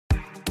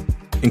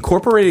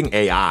Incorporating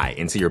AI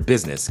into your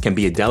business can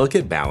be a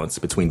delicate balance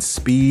between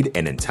speed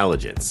and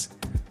intelligence.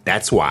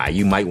 That's why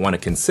you might want to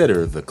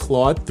consider the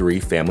Claude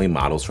 3 family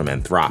models from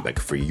Anthropic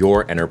for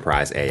your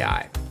enterprise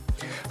AI.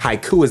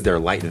 Haiku is their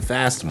light and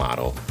fast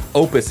model,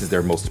 Opus is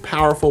their most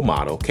powerful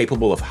model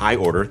capable of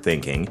high-order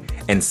thinking,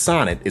 and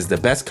Sonnet is the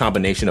best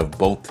combination of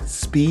both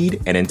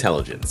speed and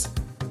intelligence.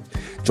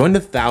 Join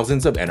the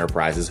thousands of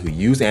enterprises who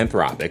use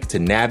Anthropic to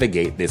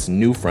navigate this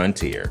new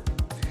frontier.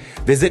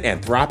 Visit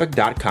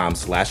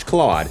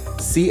anthropic.com/Claude,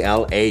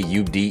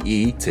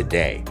 CLAUDE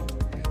today.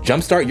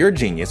 Jumpstart your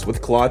genius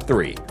with Claude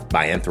 3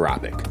 by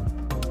Anthropic.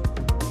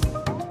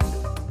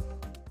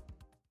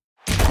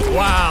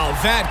 Wow,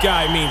 that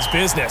guy means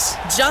business.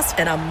 Just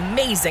an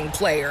amazing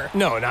player.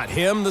 No, not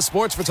him, the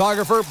sports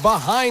photographer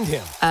behind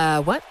him.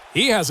 What?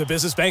 He has a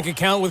business bank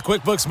account with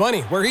QuickBooks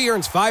Money where he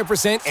earns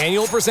 5%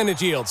 annual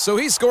percentage yield, so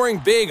he's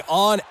scoring big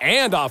on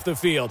and off the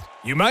field.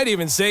 You might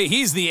even say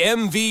he's the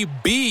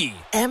MVB.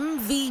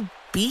 MVB?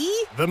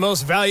 The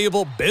most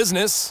valuable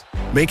business.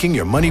 Making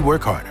your money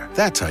work harder.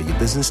 That's how you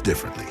business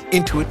differently.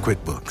 Intuit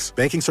QuickBooks.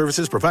 Banking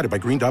services provided by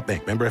Green Dot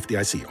Bank. Member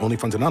FDIC. Only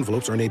funds and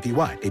envelopes earn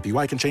APY.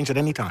 APY can change at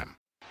any time.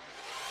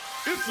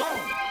 It's on.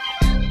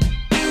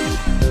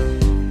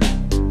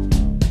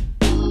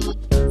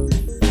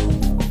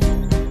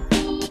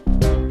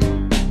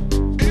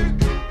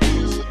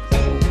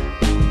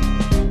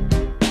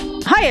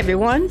 Hi,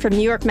 everyone, from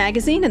New York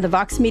Magazine and the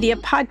Vox Media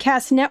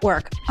Podcast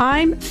Network.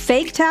 I'm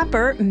Fake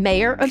Tapper,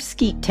 mayor of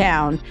Skeet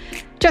Town.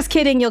 Just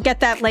kidding, you'll get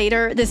that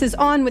later. This is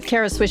On with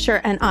Kara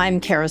Swisher, and I'm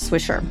Kara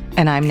Swisher.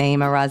 And I'm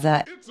Naima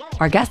Raza.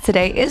 Our guest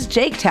today is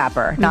Jake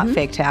Tapper, not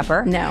Fake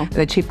Tapper. No.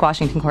 The chief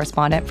Washington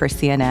correspondent for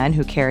CNN,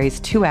 who carries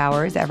 2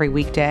 hours every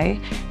weekday,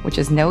 which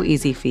is no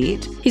easy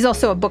feat. He's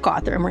also a book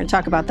author, and we're going to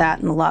talk about that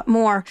and a lot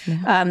more.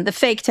 The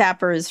Fake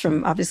Tapper is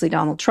from, obviously,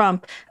 Donald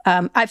Trump.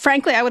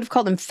 Frankly, I would have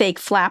called him Fake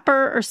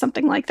Flapper or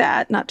something like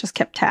that, not just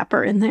kept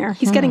Tapper in there.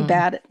 He's getting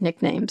bad at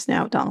nicknames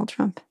now, Donald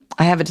Trump.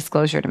 I have a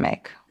disclosure to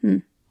make.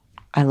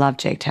 I love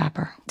Jake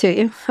Tapper. Do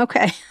you?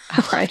 Okay.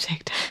 All right.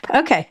 Jake Tapper.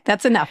 Okay,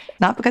 that's enough.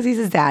 Not because he's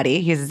a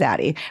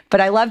zaddy,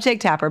 but I love Jake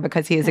Tapper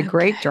because he is a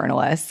great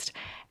journalist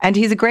and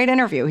he's a great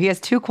interview. He has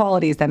two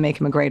qualities that make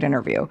him a great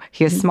interview.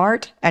 He is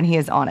smart and he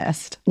is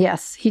honest.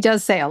 Yes, he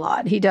does say a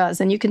lot. He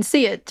does. And you can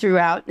see it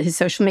throughout his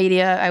social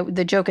media.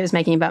 The joke I was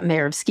making about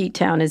Mayor of Skeet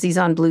Town is he's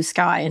on Blue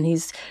Sky and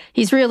he's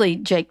really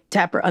Jake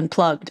Tapper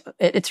unplugged.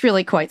 It's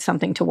really quite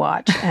something to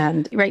watch.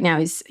 And right now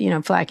he's,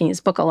 flagging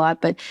his book a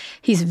lot, but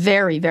he's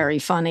very, very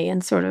funny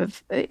and sort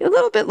of a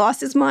little bit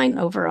lost his mind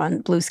over on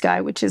Blue Sky,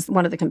 which is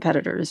one of the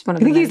competitors. I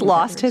think he's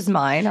lost his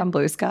mind on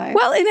Blue Sky.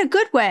 Well, in a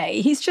good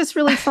way. He's just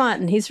really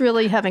fun. He's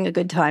really having a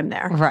good time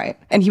there. Right.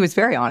 And he was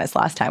very honest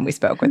last time we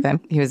spoke with him.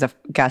 He was a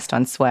guest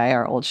on Sway,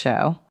 our old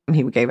show.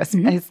 He gave us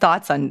his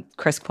thoughts on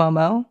Chris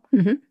Cuomo.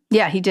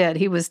 Yeah, he did.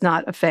 He was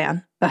not a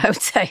fan, I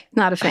would say.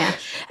 Not a fan.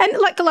 And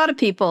like a lot of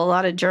people, a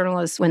lot of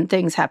journalists, when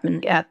things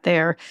happen at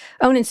their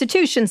own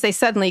institutions, they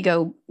suddenly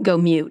go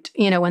mute.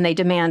 When they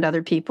demand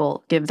other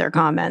people give their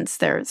comments,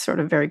 they're sort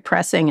of very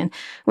pressing. And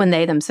when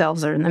they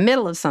themselves are in the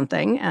middle of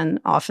something, and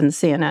often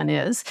CNN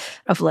is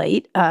of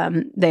late,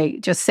 they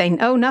just say,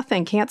 oh,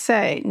 nothing, can't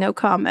say, no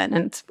comment.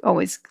 And it's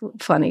always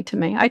funny to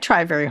me. I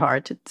try very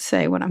hard to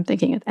say what I'm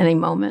thinking at any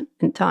moment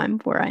in time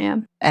where I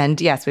am.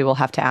 And yes, we will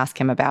have to ask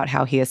him about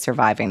how he is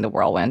surviving the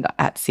whirlwind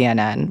at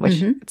CNN,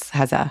 which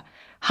has a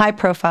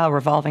high-profile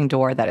revolving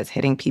door that is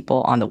hitting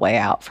people on the way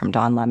out, from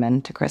Don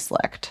Lemon to Chris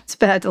Licht. It's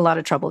had a lot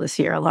of trouble this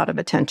year, a lot of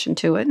attention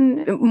to it.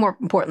 And more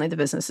importantly, the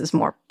business is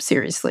more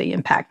seriously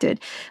impacted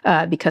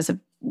because of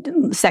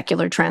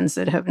secular trends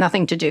that have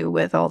nothing to do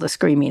with all the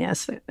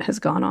screaminess that has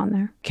gone on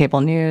there.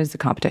 Cable news, the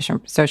competition,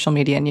 social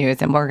media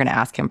news, and we're going to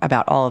ask him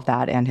about all of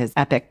that and his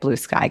epic Blue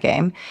Sky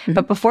game.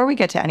 But before we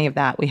get to any of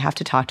that, we have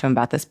to talk to him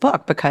about this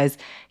book because,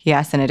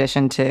 yes, in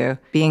addition to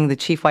being the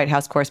chief White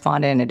House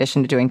correspondent, in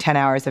addition to doing 10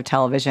 hours of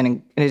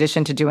television, in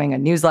addition to doing a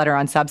newsletter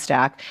on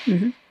Substack,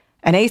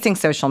 and acing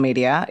social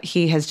media,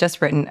 he has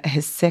just written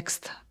his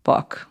 6th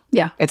book.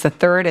 Yeah. It's the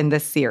 3rd in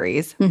this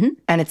series,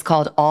 and it's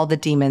called All the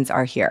Demons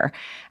Are Here.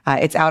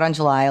 It's out on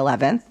July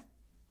 11th.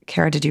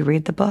 Kara, did you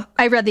read the book?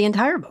 I read the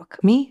entire book.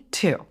 Me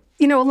too.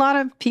 A lot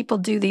of people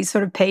do these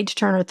sort of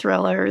page-turner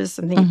thrillers.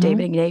 I think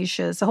David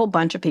Ignatius, a whole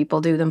bunch of people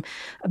do them.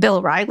 Bill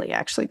O'Reilly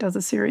actually does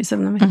a series of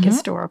them,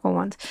 historical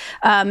ones.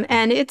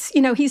 And it's,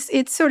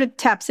 it sort of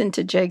taps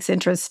into Jake's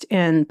interest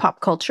in pop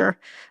culture,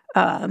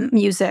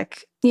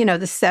 music, the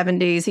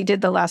 70s. He did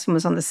the last one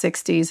was on the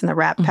 60s and the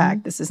Rat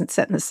Pack. This isn't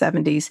set in the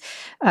 70s.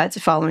 It's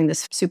following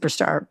this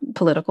superstar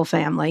political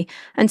family.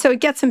 And so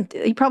it gets him,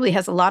 he probably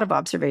has a lot of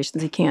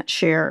observations he can't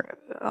share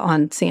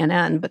on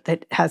CNN, but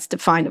that has to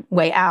find a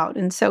way out.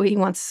 And so he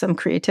wants some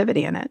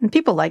creativity in it. And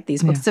people like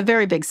these books. It's a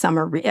very big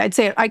summer read.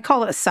 I'd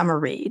call it a summer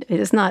read. It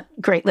is not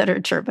great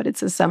literature, but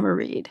it's a summer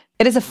read.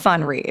 It is a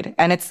fun read.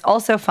 And it's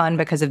also fun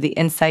because of the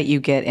insight you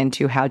get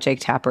into how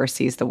Jake Tapper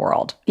sees the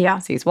world. Yeah.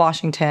 Sees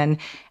Washington,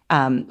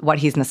 what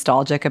he's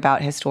nostalgic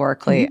about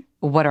historically,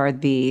 what are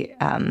the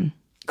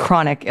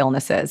chronic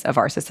illnesses of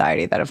our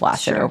society that have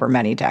lasted over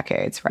many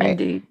decades, right?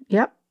 Indeed.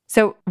 Yep.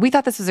 So we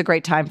thought this was a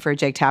great time for a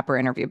Jake Tapper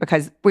interview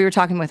because we were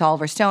talking with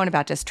Oliver Stone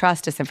about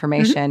distrust,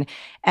 disinformation,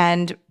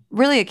 and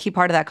really a key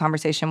part of that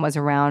conversation was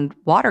around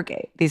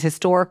Watergate, these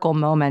historical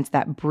moments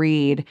that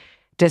breed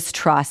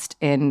distrust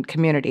in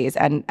communities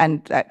and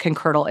that can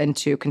curdle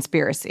into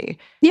conspiracy.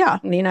 Yeah,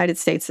 the United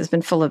States has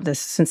been full of this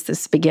since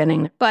this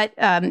beginning. But,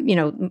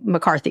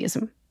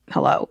 McCarthyism,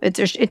 hello. It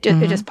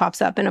just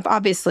pops up. And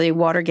obviously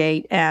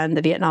Watergate and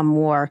the Vietnam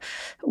War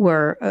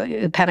were,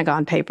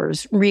 Pentagon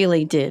Papers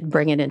really did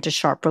bring it into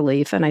sharp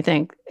relief. And I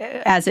think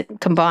as it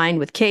combined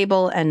with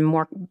cable and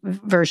more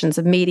versions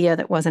of media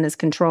that wasn't as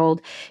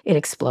controlled, it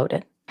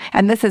exploded.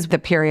 And this is the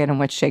period in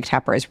which Jake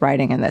Tapper is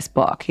writing in this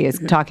book. He is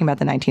talking about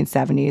the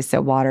 1970s,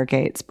 so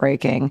Watergate's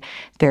breaking.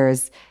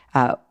 There's,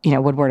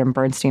 Woodward and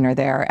Bernstein are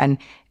there. And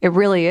it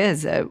really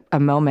is a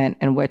moment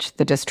in which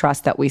the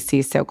distrust that we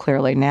see so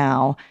clearly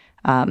now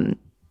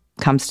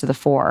comes to the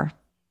fore.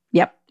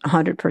 Yep,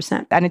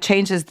 100%. And it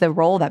changes the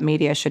role that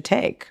media should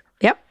take.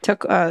 Yep,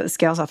 took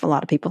scales off a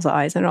lot of people's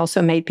eyes and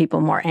also made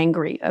people more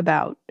angry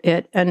about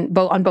it, and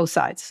on both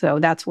sides. So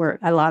that's where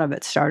a lot of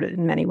it started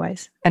in many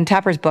ways. And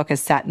Tapper's book is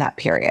set in that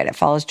period. It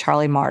follows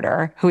Charlie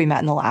Martyr, who we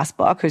met in the last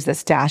book, who's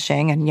this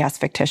dashing and, yes,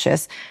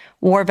 fictitious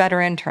war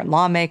veteran turned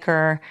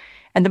lawmaker.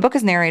 And the book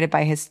is narrated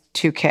by his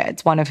two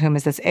kids, one of whom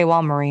is this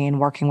AWOL Marine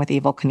working with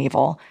Evel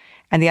Knievel,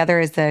 and the other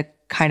is the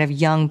kind of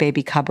young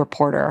baby cub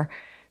reporter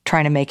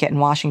trying to make it in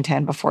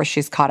Washington before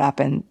she's caught up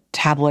in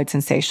tabloid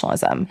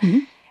sensationalism.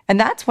 And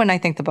that's when I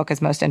think the book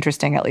is most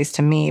interesting, at least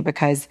to me,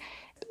 because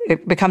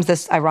it becomes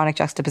this ironic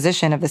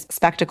juxtaposition of this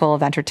spectacle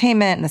of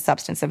entertainment and the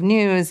substance of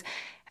news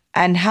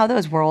and how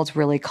those worlds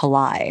really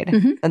collide.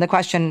 And the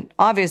question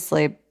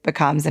obviously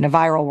becomes, in a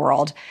viral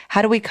world,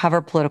 how do we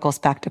cover political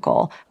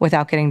spectacle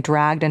without getting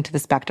dragged into the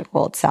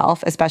spectacle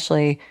itself,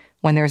 especially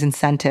when there's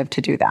incentive to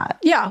do that?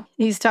 Yeah,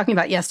 he's talking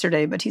about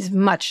yesterday, but he's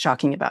much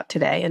talking about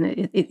today.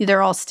 And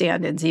they're all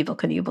stand-ins. Evel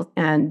Knievel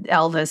and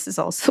Elvis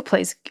also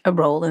plays a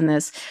role in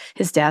this,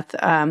 his death.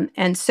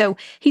 And so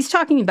he's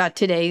talking about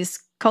today's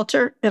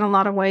culture in a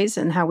lot of ways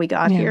and how we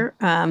got here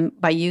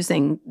by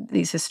using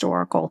these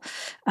historical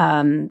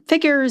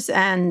figures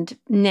and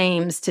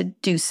names to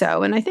do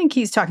so. And I think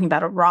he's talking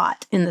about a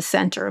rot in the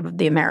center of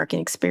the American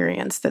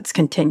experience that's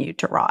continued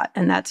to rot.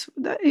 And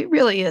it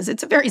really is.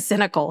 It's a very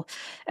cynical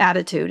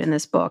attitude in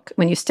this book.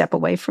 When you step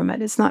away from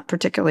it, it's not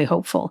particularly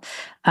hopeful,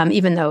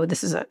 even though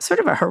this is a sort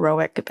of a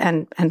heroic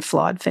and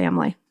flawed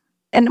family.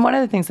 And one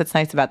of the things that's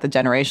nice about the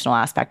generational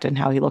aspect and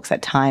how he looks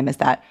at time is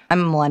that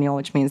I'm a millennial,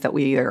 which means that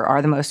we either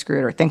are the most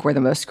screwed or think we're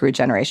the most screwed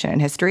generation in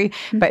history.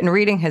 But in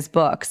reading his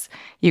books,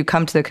 you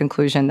come to the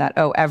conclusion that,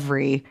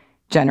 every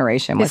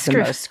generation was the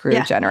most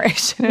screwed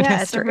generation in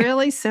history. It's a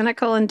really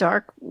cynical and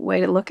dark way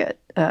to look at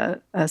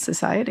a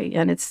society.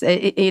 And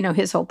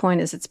his whole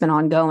point is it's been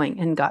ongoing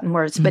and gotten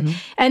worse. But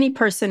any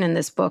person in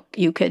this book,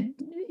 you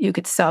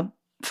could sub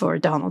for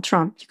Donald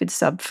Trump, you could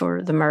sub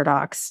for the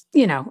Murdochs.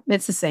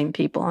 It's the same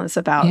people. And it's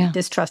about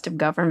distrust of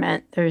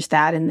government. There's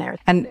that in there.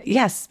 And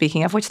yes,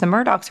 speaking of which, the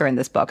Murdochs are in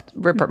this book.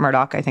 Rupert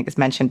Murdoch, I think, is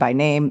mentioned by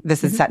name.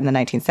 This is set in the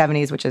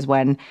 1970s, which is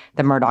when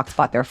the Murdochs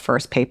bought their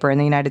first paper in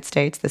the United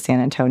States, the San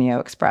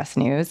Antonio Express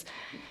News.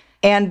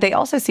 And they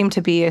also seem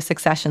to be a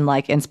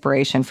succession-like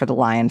inspiration for the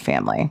Lyon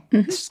family.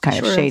 This kind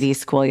of shady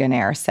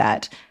squillionaire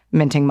set,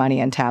 minting money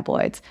in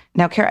tabloids.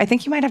 Now, Kara, I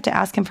think you might have to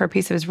ask him for a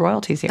piece of his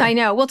royalties here. I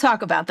know. We'll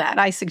talk about that.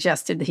 I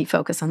suggested that he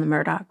focus on the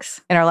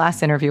Murdochs. In our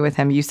last interview with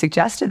him, you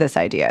suggested this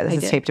idea.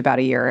 This is taped about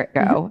a year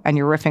ago, and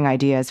you're riffing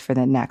ideas for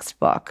the next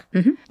book.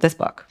 This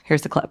book.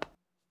 Here's the clip.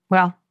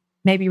 Well,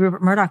 maybe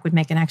Rupert Murdoch would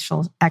make an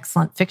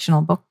excellent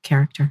fictional book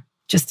character.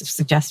 Just a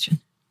suggestion.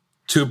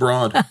 Too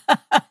broad.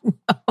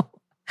 No.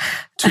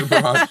 Too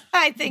broad.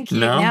 I think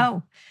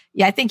no.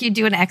 Yeah, I think you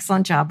do an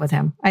excellent job with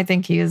him. I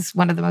think he is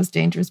one of the most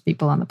dangerous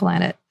people on the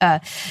planet.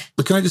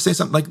 But can I just say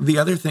something? Like, the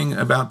other thing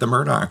about the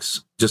Murdochs,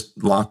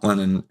 just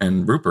Lachlan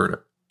and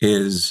Rupert,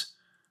 is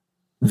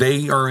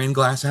they are in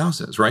glass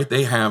houses, right?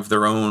 They have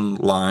their own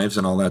lives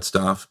and all that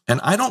stuff.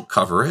 And I don't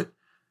cover it.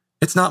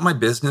 It's not my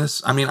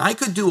business. I mean, I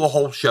could do a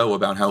whole show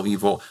about how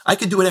evil, I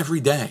could do it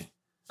every day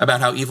about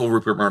how evil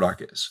Rupert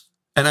Murdoch is.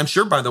 And I'm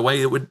sure, by the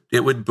way, it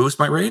would boost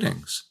my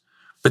ratings.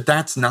 But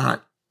that's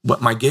not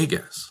what my gig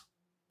is.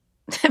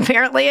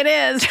 Apparently it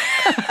is.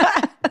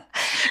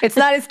 It's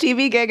not his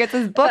TV gig, it's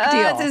his book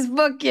deal. It's his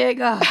book gig.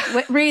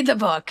 Read the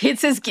book.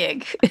 It's his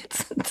gig.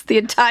 It's the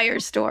entire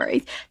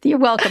story. You're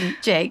welcome,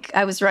 Jake.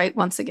 I was right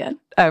once again.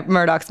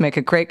 Murdochs make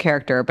a great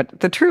character,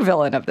 but the true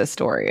villain of this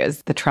story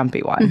is the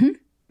Trumpy one.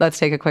 Let's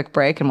take a quick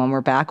break, and when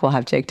we're back, we'll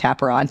have Jake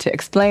Tapper on to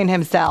explain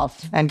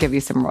himself and give you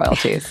some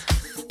royalties.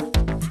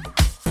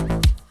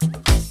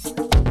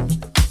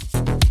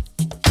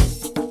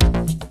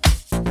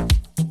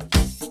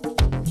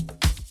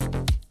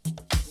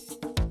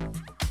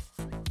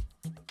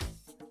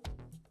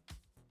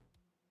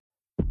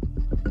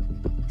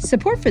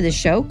 Support for this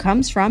show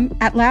comes from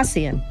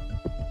Atlassian.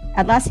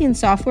 Atlassian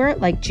software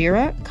like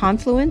Jira,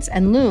 Confluence,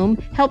 and Loom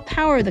help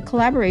power the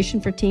collaboration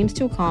for teams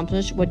to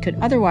accomplish what could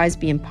otherwise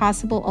be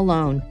impossible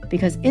alone.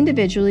 Because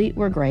individually,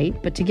 we're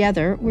great, but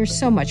together, we're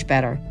so much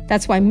better.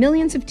 That's why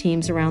millions of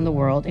teams around the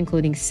world,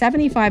 including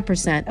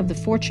 75% of the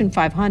Fortune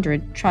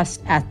 500,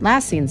 trust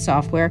Atlassian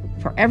software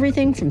for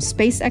everything from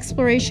space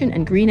exploration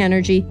and green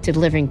energy to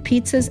delivering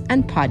pizzas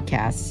and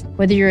podcasts.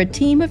 Whether you're a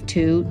team of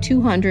 2,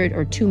 200,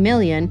 or 2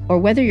 million, or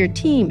whether your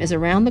team is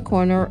around the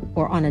corner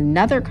or on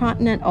another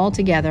continent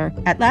altogether,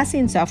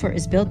 Atlassian software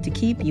is built to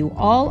keep you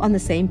all on the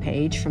same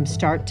page from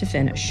start to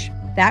finish.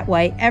 That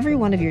way, every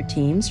one of your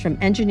teams, from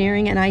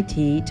engineering and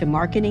IT to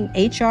marketing,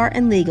 HR,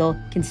 and legal,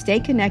 can stay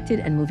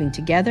connected and moving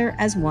together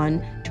as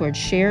one towards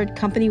shared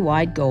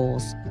company-wide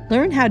goals.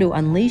 Learn how to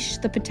unleash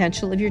the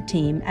potential of your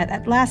team at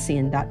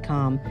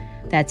Atlassian.com.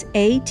 That's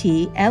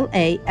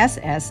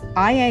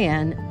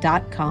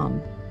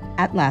Atlassian.com.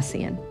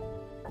 Atlassian.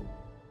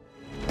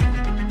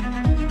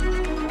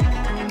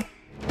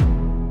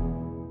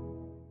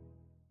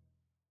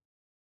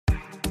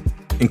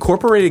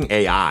 Incorporating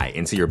AI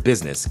into your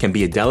business can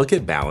be a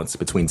delicate balance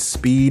between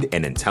speed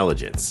and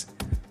intelligence.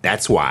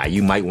 That's why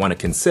you might want to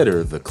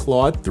consider the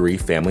Claude 3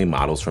 family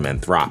models from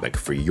Anthropic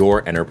for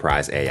your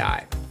enterprise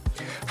AI.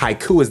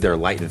 Haiku is their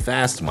light and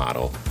fast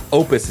model,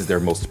 Opus is their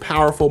most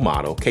powerful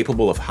model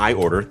capable of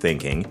high-order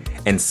thinking,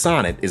 and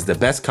Sonnet is the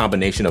best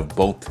combination of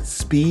both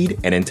speed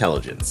and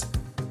intelligence.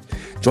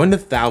 Join the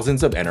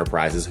thousands of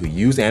enterprises who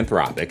use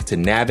Anthropic to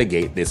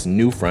navigate this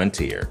new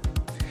frontier.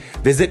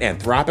 Visit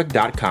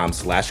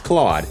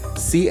anthropic.com/Claude,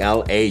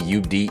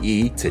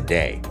 CLAUDE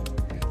today.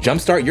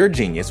 Jumpstart your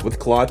genius with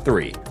Claude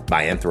 3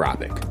 by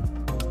Anthropic.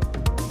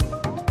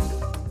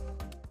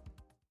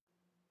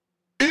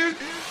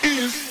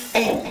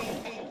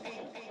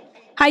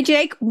 Hi,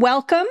 Jake.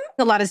 Welcome.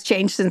 A lot has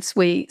changed since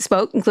we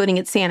spoke, including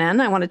at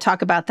CNN. I want to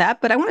talk about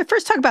that. But I want to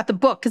first talk about the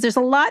book, because there's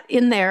a lot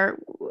in there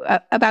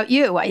about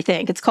you, I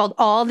think. It's called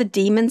All the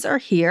Demons Are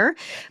Here.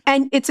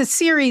 And it's a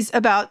series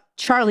about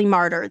Charlie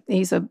Martyr.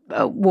 He's a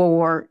World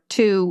War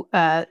II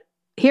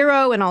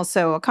hero and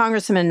also a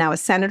congressman and now a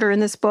senator in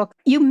this book.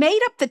 You made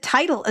up the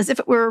title as if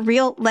it were a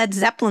real Led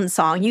Zeppelin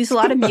song. You use a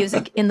lot of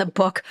music in the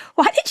book.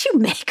 Why did you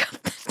make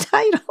up the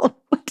title?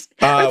 Or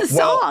the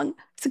song?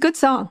 It's a good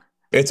song.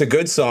 It's a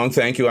good song.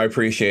 Thank you. I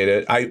appreciate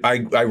it.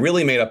 I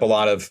really made up a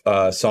lot of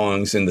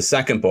songs in the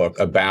second book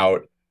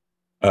about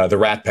the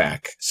Rat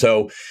Pack.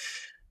 So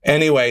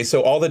anyway,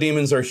 so All the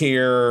Demons Are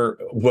Here.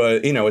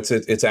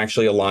 It's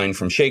actually a line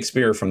from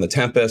Shakespeare, from The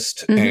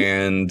Tempest. Mm-hmm.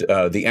 And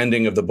the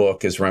ending of the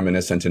book is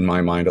reminiscent, in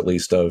my mind, at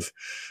least, of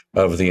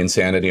the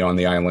insanity on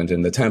the island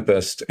in The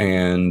Tempest.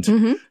 And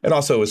it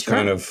also was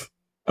kind of,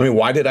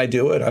 why did I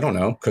do it? I don't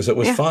know, because it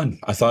was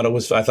fun. I thought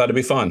it'd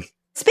be fun.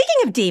 Speaking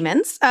of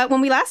demons,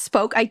 when we last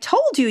spoke, I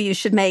told you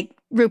should make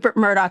Rupert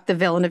Murdoch the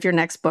villain of your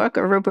next book,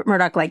 a Rupert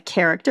Murdoch-like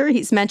character.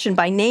 He's mentioned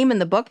by name in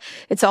the book.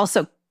 It's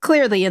also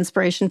clearly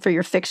inspiration for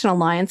your fictional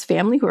Lyons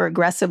family, who are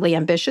aggressively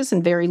ambitious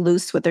and very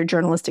loose with their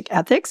journalistic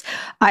ethics.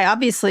 I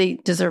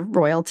obviously deserve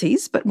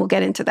royalties, but we'll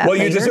get into that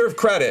later. You deserve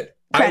credit.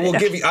 I will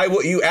give you.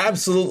 You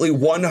absolutely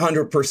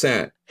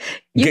 100%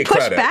 get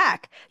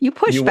credit. You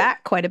pushed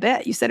back quite a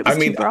bit. You said it was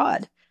too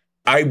broad.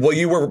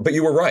 You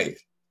were right.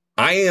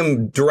 I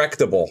am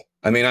directable.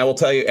 I will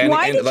tell you.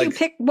 Why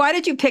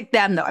did you pick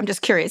them though? I'm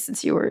just curious,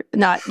 since you were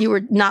not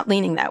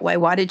leaning that way.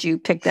 Why did you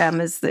pick them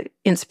as the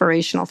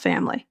inspirational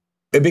family?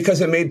 Because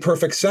it made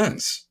perfect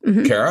sense,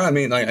 Kara.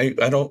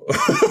 I don't.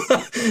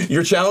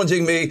 You're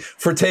challenging me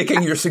for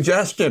taking your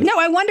suggestion. No,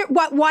 I wonder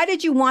why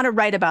did you want to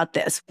write about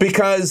this?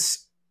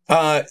 Because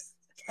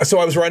so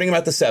I was writing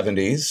about the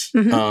 70s,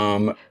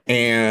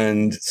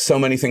 and so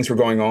many things were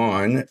going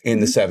on in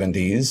the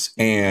 70s,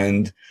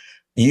 and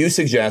you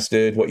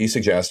suggested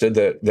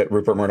that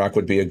Rupert Murdoch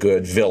would be a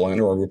good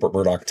villain, or a Rupert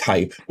Murdoch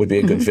type would be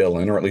a good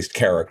villain, or at least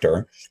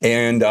character.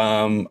 And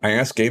I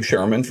asked Gabe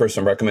Sherman for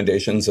some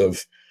recommendations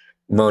of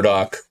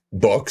Murdoch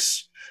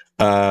books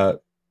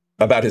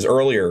about his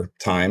earlier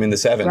time in the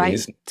 70s.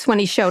 Right. It's when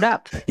he showed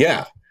up.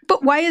 Yeah.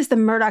 But why is the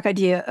Murdoch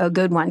idea a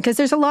good one? Because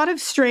there's a lot of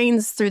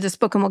strains through this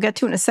book, and we'll get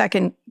to in a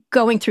second,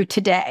 going through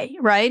today,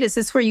 right? Is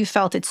this where you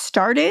felt it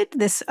started,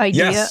 this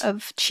idea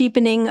of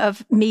cheapening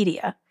of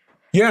media?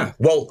 Yeah.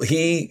 Well,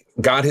 he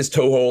got his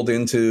toehold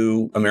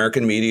into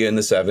American media in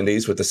the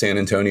 70s with the San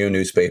Antonio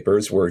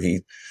newspapers, where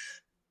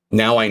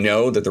now I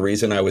know that the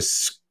reason I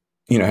was,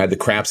 had the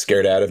crap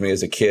scared out of me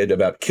as a kid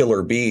about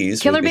killer bees.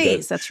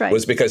 That's right.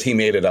 Was because he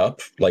made it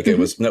up. Like it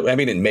was, he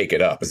didn't make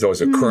it up. It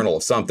was a kernel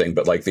of something,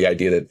 but like the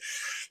idea that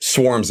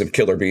swarms of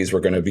killer bees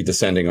were going to be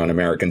descending on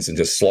Americans and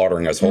just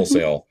slaughtering us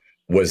wholesale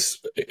was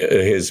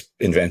his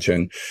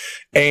invention.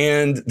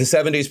 And the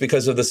 70s,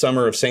 because of the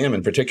Summer of Sam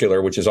in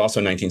particular, which is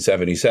also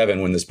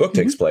 1977 when this book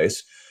takes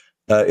place,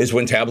 is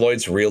when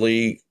tabloids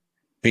really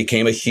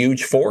became a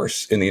huge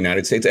force in the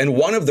United States. And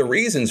one of the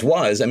reasons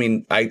was,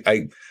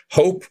 I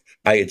hope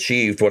I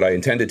achieved what I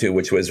intended to,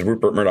 which was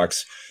Rupert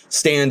Murdoch's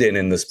stand-in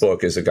in this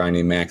book is a guy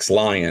named Max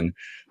Lyon,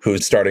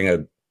 who's starting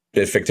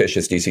a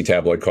fictitious DC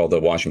tabloid called the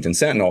Washington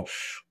Sentinel.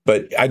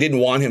 But I didn't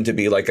want him to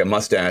be like a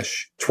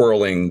mustache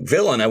twirling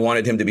villain. I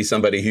wanted him to be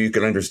somebody who you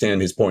could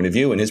understand his point of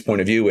view. And his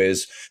point of view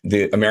is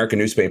the American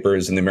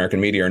newspapers and the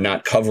American media are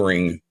not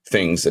covering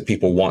things that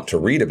people want to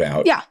read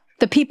about. Yeah.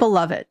 The people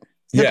love it.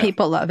 The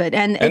people love it.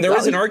 And there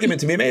is an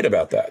argument to be made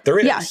about that. There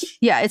is.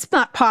 Yeah, it's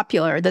not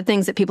popular. The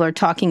things that people are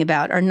talking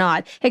about are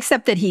not,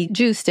 except that he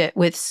juiced it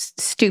with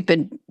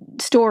stupid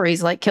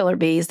stories like Killer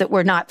Bees that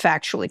were not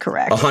factually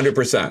correct.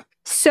 100%.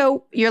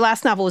 So your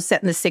last novel was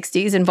set in the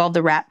 60s, involved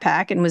the Rat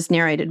Pack, and was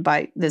narrated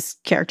by this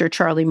character,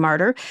 Charlie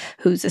Martyr,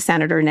 who's a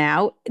senator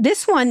now.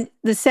 This one,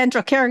 the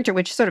central character,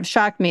 which sort of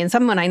shocked me, and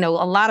someone I know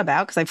a lot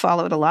about because I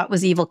follow it a lot,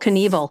 was Evel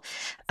Knievel.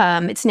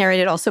 It's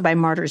narrated also by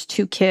Martyr's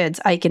two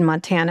kids, Ike in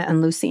Montana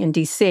and Lucy in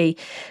D.C.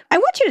 I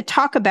want you to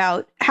talk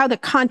about how the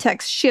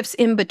context shifts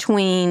in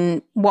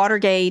between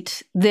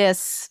Watergate,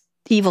 this,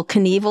 Evel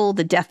Knievel,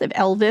 the death of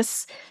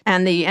Elvis,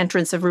 and the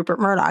entrance of Rupert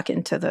Murdoch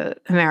into the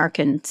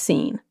American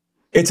scene.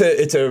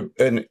 It's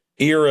an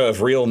era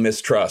of real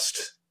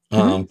mistrust,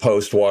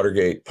 post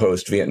Watergate,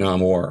 post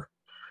Vietnam War.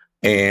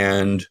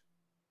 And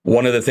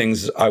one of the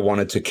things I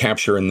wanted to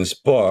capture in this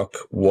book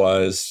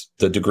was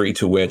the degree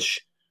to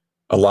which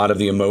a lot of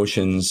the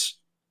emotions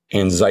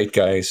and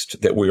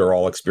zeitgeist that we are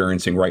all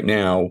experiencing right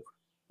now,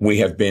 we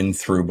have been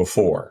through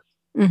before.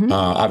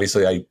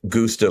 Obviously, I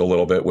goosed it a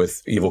little bit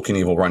with Evel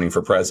Knievel running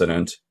for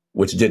president,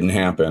 which didn't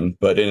happen.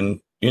 But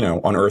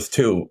on Earth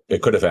 2,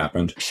 it could have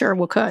happened. Sure,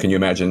 well, could. Can you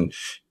imagine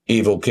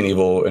Evel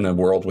Knievel in a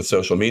world with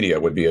social media?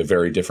 Would be a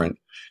very different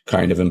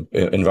kind of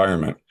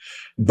environment.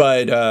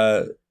 But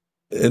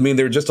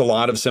there are just a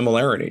lot of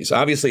similarities.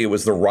 Obviously, it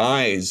was the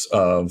rise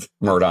of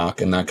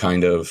Murdoch and that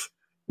kind of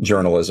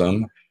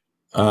journalism.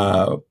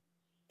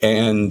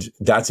 And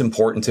that's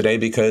important today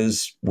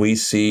because we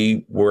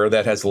see where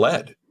that has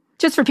led.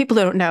 Just for people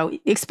who don't know,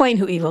 explain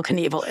who Evel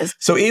Knievel is.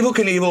 So Evel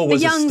Knievel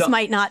was the Youngs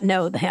might not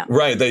know him.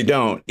 Right, they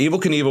don't.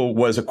 Evel Knievel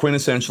was a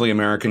quintessentially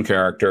American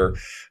character,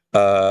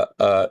 a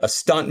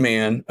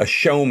stuntman, a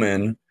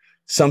showman,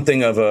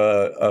 something of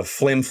a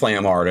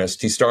flim-flam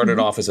artist. He started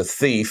off as a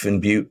thief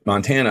in Butte,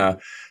 Montana,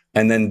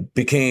 and then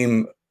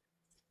became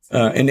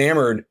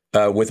enamored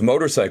with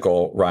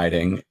motorcycle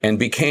riding and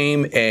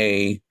became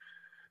a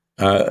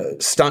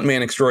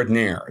stuntman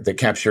extraordinaire that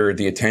captured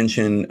the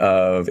attention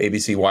of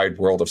ABC Wide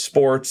World of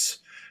Sports.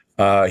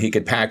 He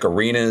could pack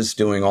arenas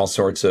doing all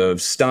sorts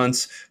of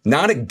stunts.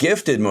 Not a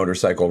gifted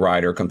motorcycle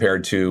rider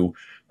compared to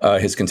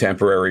his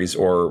contemporaries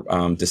or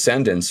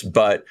descendants,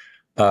 but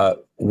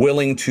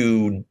willing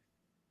to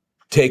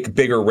take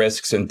bigger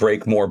risks and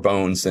break more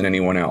bones than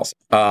anyone else.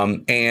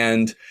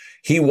 And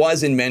he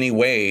was in many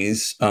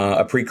ways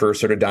a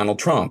precursor to Donald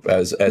Trump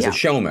as a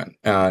showman,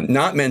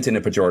 not meant in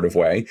a pejorative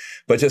way,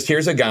 but just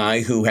here's a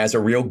guy who has a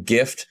real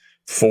gift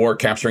for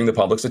capturing the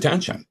public's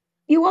attention.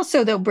 You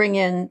also, though, bring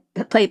in,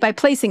 by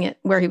placing it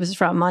where he was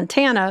from,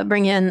 Montana,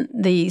 bring in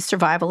the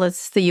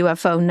survivalists, the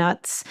UFO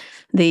nuts,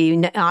 the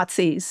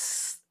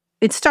Nazis.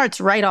 It starts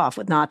right off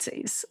with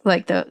Nazis,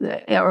 like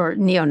or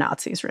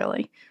neo-Nazis,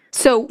 really.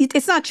 So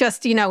it's not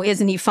just,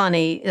 isn't he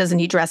funny? Isn't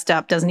he dressed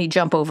up? Doesn't he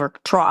jump over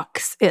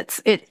trucks?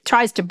 It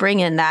tries to bring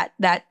in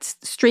that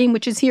stream,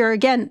 which is here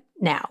again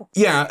now.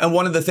 Yeah, and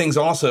one of the things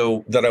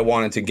also that I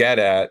wanted to get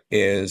at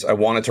is I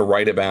wanted to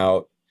write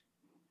about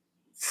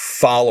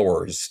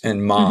followers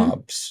and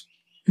mobs,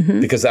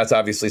 because that's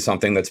obviously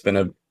something that's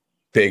been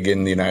big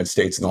in the United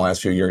States in the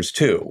last few years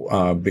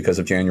too, because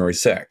of January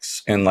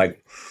 6th. And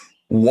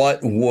what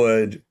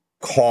would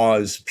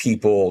cause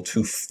people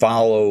to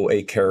follow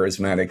a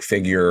charismatic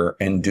figure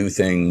and do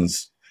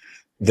things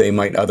they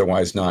might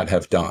otherwise not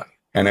have done.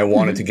 And I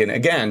wanted to get,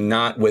 again,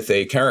 not with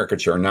a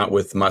caricature, not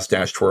with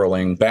mustache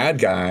twirling bad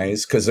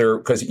guys, because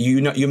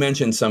you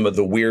mentioned some of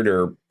the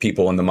weirder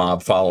people in the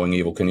mob following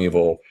Evel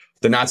Knievel.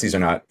 The Nazis are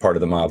not part of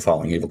the mob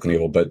following Evel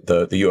Knievel, but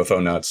the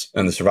UFO nuts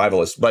and the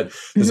survivalists. But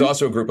there's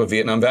also a group of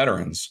Vietnam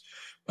veterans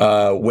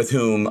with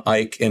whom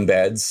Ike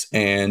embeds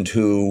and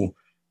who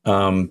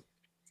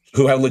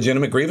have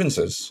legitimate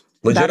grievances.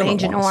 About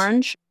Agent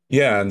Orange?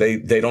 Yeah, and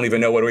they don't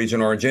even know what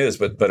Agent Orange is,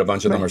 but a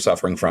bunch of them are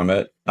suffering from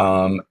it.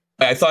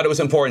 I thought it was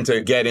important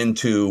to get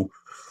into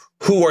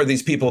who are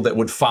these people that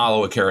would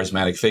follow a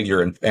charismatic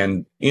figure,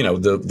 and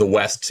the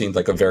West seemed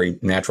like a very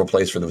natural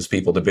place for those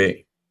people to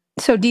be.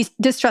 So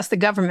distrust the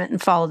government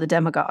and follow the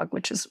demagogue,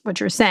 which is what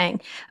you're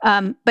saying.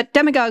 But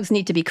demagogues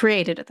need to be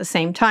created at the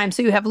same time.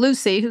 So you have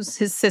Lucy, who's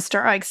his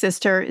sister, Ike's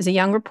sister, is a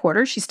young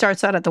reporter. She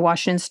starts out at the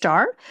Washington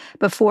Star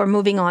before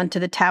moving on to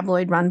the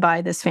tabloid run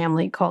by this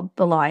family called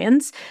the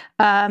Lyons.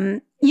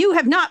 You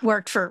have not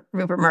worked for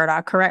Rupert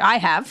Murdoch, correct? I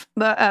have,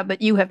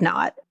 but you have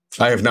not.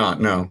 I have not,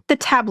 no. The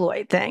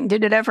tabloid thing,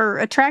 did it ever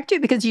attract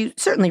you? Because you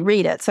certainly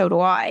read it, so do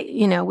I.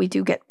 We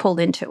do get pulled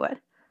into it.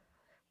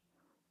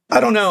 I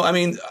don't know. I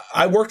mean,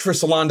 I worked for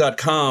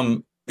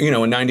Salon.com,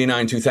 in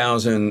 99,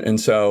 2000.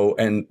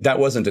 And that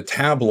wasn't a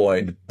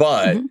tabloid,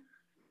 but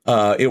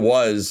it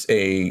was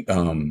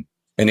an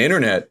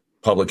internet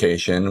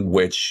publication,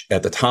 which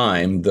at the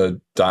time,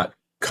 the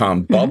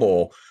 .com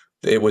bubble,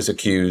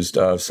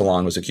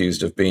 Salon was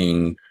accused of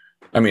being,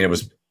 it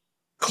was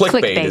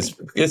clickbait.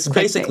 It's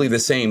basically the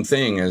same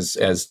thing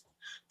as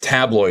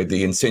tabloid.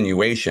 The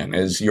insinuation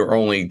is you're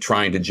only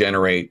trying to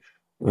generate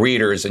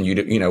readers and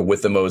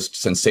with the most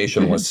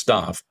sensationalist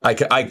stuff,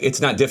 it's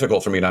not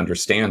difficult for me to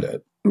understand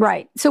it.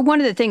 Right. So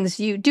one of the things,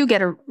 you do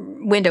get a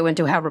window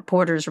into how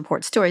reporters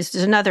report stories.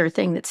 There's another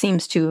thing that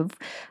seems to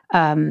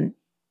have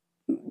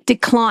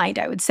declined,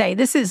 I would say.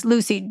 This is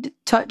Lucy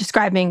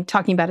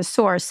talking about a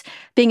source.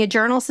 Being a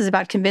journalist is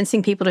about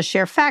convincing people to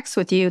share facts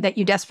with you that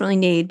you desperately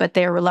need, but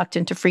they are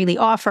reluctant to freely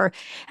offer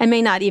and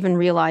may not even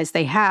realize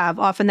they have.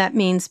 Often that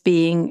means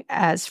being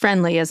as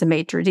friendly as a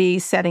maitre d',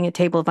 setting a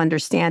table of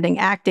understanding,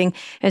 acting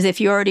as if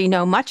you already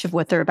know much of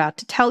what they're about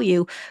to tell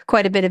you.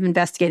 Quite a bit of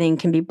investigating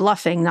can be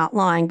bluffing, not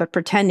lying, but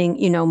pretending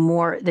you know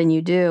more than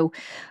you do.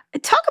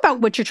 Talk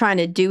about what you're trying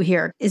to do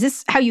here. Is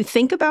this how you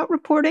think about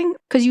reporting?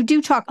 Because you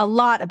do talk a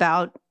lot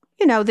about,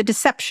 the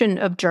deception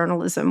of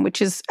journalism,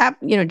 which is,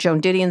 Joan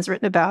Didion's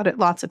written about it.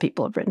 Lots of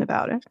people have written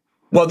about it.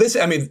 Well,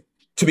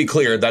 to be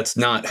clear, that's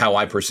not how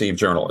I perceive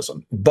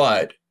journalism.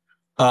 But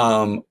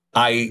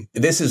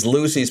this is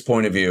Lucy's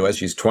point of view as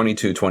she's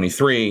 22,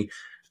 23,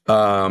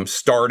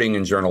 starting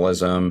in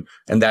journalism.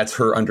 And that's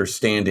her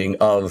understanding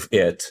of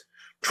it,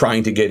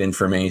 trying to get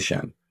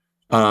information.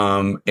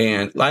 And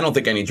I don't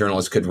think any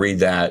journalist could read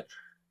that,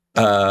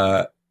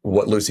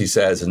 what Lucy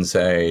says, and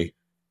say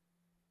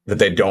that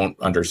they don't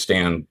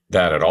understand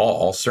that at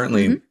all.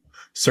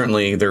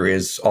 Certainly there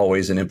is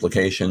always an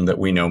implication that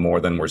we know more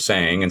than we're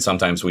saying. And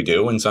sometimes we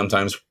do, and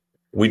sometimes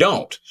we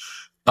don't.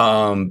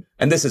 And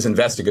this is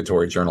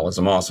investigatory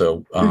journalism also,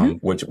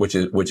 which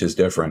is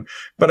different.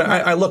 But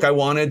I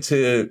wanted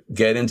to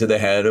get into the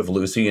head of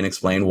Lucy and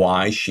explain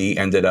why she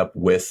ended up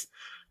with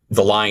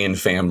the Lyon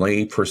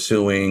family,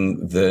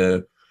 pursuing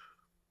the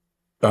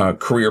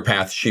career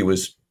path she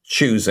was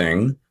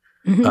choosing.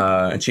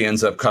 And she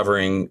ends up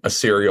covering a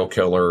serial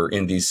killer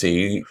in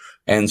D.C.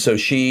 And so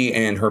she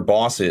and her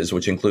bosses,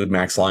 which include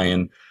Max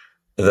Lyon,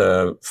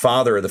 the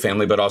father of the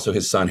family, but also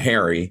his son,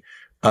 Harry,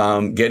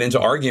 get into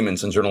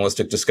arguments and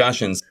journalistic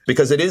discussions,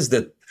 because it is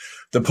the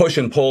push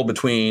and pull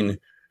between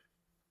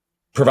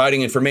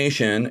providing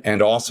information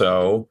and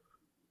also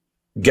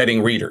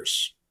getting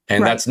readers.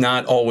 And that's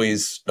not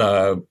always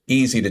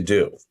easy to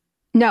do.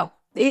 No,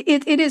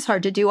 it is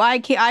hard to do.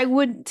 I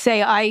would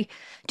say I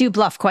do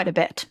bluff quite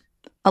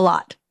a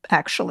lot,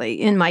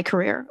 actually, in my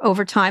career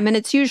over time. And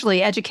it's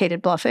usually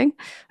educated bluffing.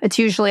 It's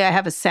usually I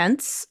have a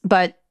sense,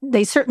 but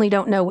they certainly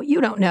don't know what you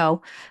don't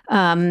know.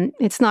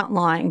 It's not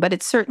lying, but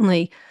it's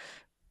certainly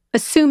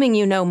assuming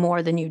you know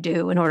more than you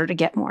do in order to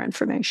get more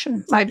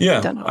information. I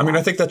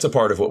think that's a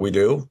part of what we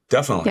do.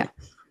 Definitely. Yeah.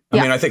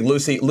 I mean, I think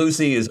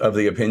Lucy is of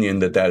the opinion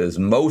that is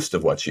most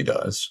of what she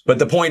does. But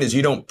the point is,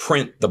 you don't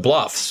print the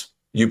bluffs.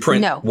 You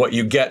print what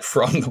you get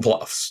from the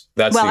bluffs.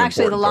 That's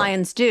actually, the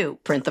Lyons do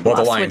print the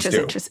bluffs, which is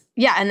interesting.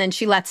 Yeah, and then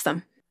she lets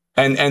them.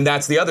 And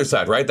that's the other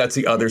side, right? That's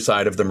the other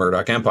side of the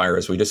Murdoch empire,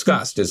 as we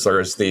discussed.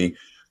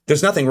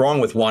 There's nothing wrong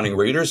with wanting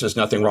readers. There's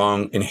nothing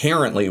wrong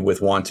inherently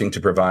with wanting to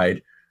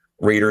provide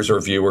readers or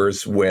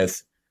viewers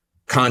with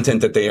content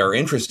that they are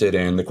interested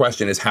in. The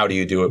question is, how do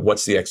you do it?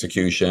 What's the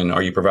execution?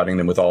 Are you providing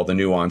them with all the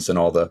nuance and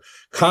all the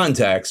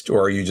context,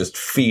 or are you just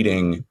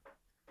feeding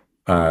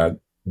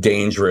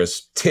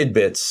dangerous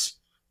tidbits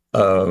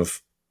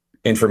of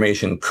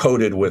information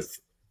coated with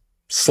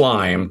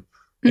slime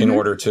in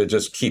order to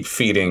just keep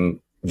feeding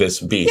this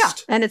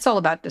beast? Yeah, and it's all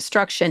about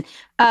destruction.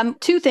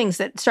 Two things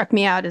that struck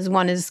me out is,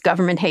 one is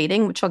government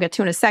hating, which I'll get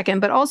to in a second,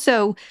 but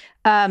also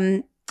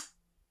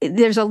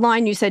there's a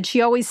line you said,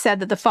 she always said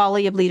that the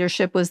folly of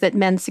leadership was that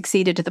men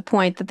succeeded to the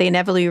point that they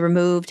inevitably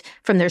removed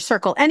from their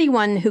circle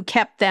anyone who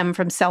kept them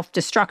from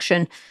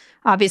self-destruction.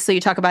 Obviously, you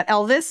talk about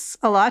Elvis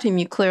a lot, whom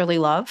you clearly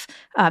love.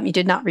 You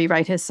did not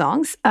rewrite his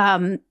songs.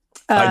 I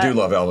do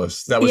love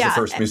Elvis. That was the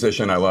first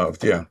musician I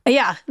loved, yeah.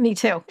 Yeah, me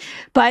too.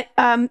 But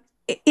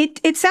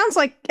it sounds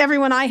like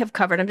everyone I have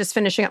covered, I'm just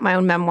finishing up my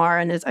own memoir,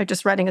 and I'm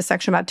just writing a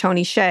section about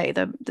Tony Hsieh,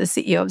 the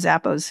CEO of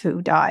Zappos,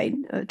 who died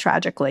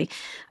tragically.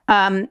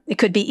 It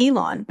could be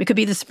Elon. It could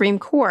be the Supreme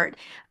Court.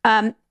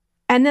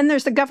 And then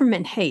there's the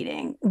government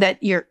hating that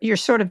you're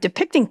sort of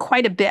depicting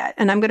quite a bit.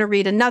 And I'm going to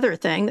read another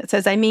thing that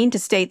says, I mean to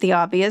state the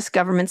obvious,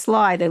 governments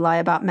lie. They lie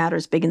about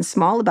matters big and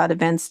small, about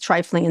events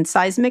trifling and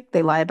seismic.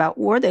 They lie about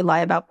war. They lie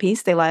about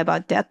peace. They lie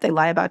about death. They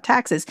lie about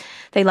taxes.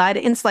 They lie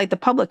to insulate the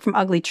public from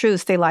ugly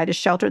truths. They lie to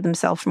shelter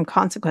themselves from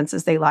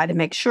consequences. They lie to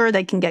make sure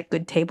they can get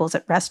good tables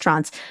at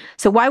restaurants.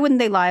 So why wouldn't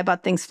they lie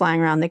about things flying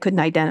around? They couldn't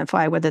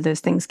identify whether those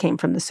things came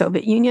from the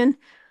Soviet Union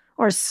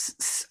or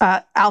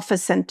Alpha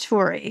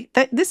Centauri.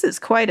 This is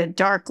quite a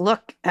dark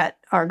look at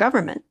our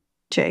government,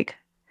 Jake,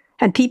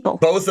 and people.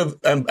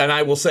 And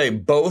I will say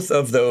both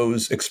of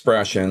those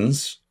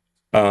expressions.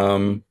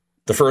 The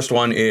first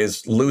one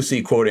is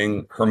Lucy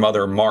quoting her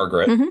mother,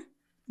 Margaret,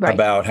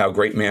 about how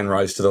great men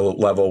rise to the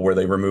level where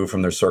they remove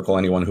from their circle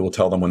anyone who will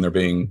tell them when they're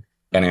being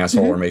an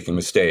asshole or making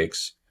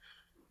mistakes.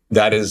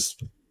 That is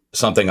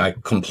something I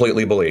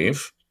completely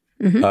believe.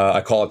 I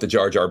call it the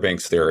Jar Jar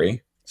Binks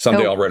theory.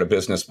 Someday I'll write a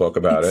business book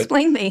about it.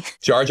 Explain me.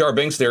 Jar Jar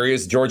Binks theory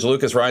is George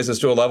Lucas rises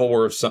to a level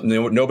where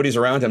nobody's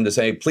around him to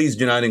say, please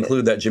do not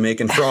include that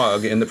Jamaican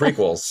frog in the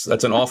prequels.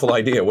 That's an awful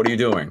idea. What are you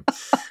doing?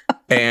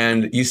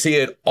 And you see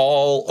it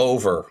all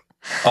over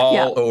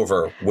all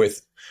over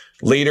with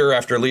leader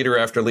after leader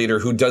after leader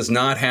who does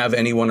not have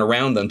anyone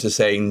around them to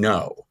say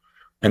no.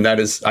 And that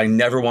is, I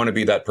never want to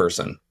be that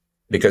person,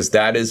 because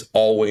that is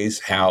always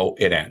how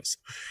it ends.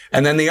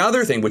 And then the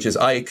other thing, which is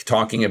Ike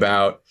talking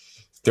about,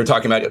 they're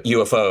talking about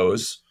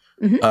UFOs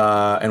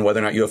and whether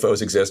or not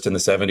UFOs exist. In the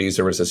 70s,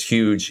 there was this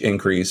huge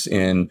increase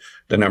in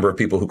the number of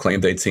people who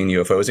claimed they'd seen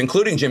UFOs,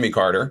 including Jimmy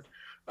Carter,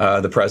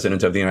 the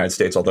president of the United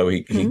States, although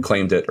he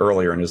claimed it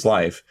earlier in his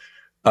life.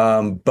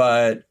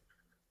 But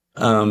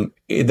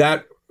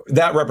that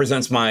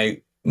represents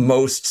my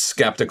most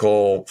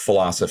skeptical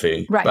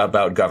philosophy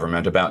about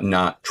government, about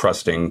not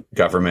trusting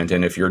government.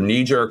 And if your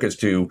knee jerk is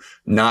to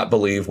not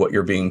believe what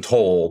you're being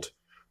told,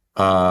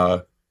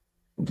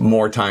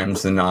 more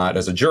times than not,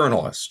 as a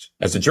journalist,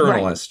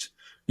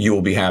 you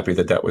will be happy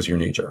that that was your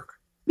knee jerk.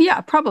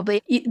 Yeah,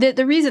 probably.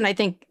 The reason I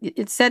think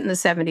it's set in the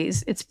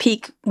 70s, it's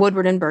peak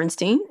Woodward and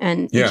Bernstein,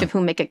 and each of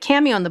whom make a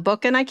cameo in the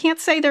book. And I can't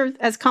say they're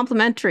as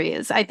complimentary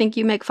as I think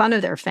you make fun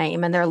of their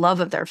fame and their love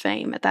of their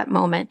fame at that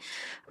moment.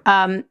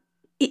 How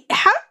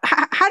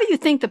do you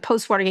think the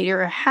post-Watergate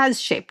era has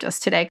shaped us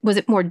today? Was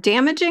it more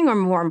damaging or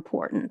more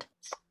important?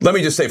 Let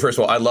me just say, first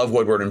of all, I love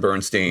Woodward and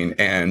Bernstein,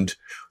 and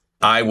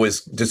I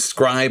was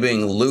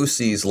describing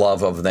Lucy's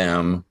love of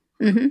them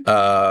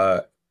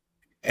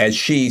as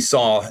she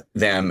saw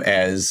them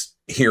as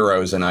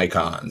heroes and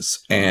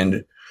icons.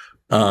 And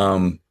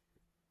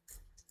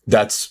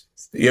that's,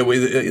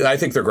 I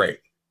think they're great.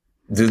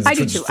 I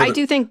do too. I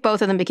do think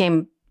both of them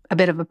became a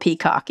bit of a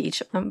peacock,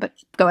 each of them, but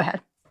go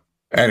ahead.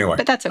 Anyway.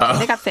 But that's okay.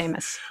 They got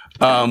famous.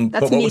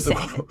 That's me saying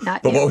it,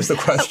 not you. What was the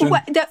question?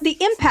 The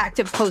impact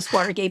of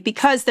post-Watergate,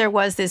 because there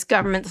was this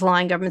government's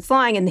lying,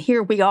 and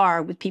here we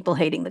are with people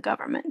hating the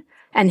government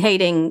and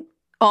hating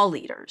all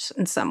leaders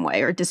in some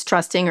way, or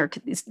distrusting, or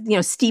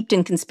steeped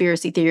in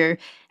conspiracy theory,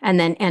 and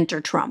then enter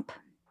Trump.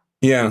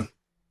 Yeah.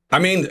 I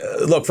mean,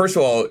 look, first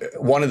of all,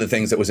 one of the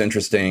things that was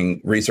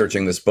interesting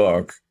researching this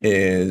book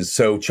is,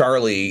 so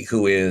Charlie,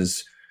 who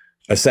is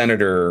a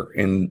senator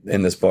in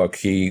this book,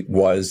 he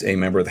was a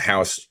member of the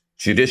House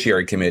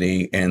Judiciary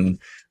Committee, and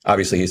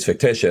obviously he's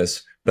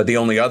fictitious, but the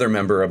only other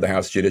member of the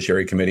House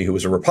Judiciary Committee who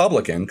was a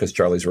Republican, because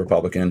Charlie's a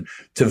Republican,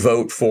 to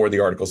vote for the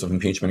articles of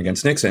impeachment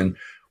against Nixon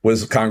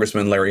was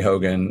Congressman Larry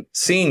Hogan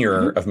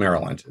Sr. of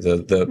Maryland,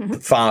 the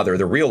father,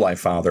 the real life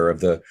father of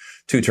the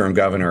two-term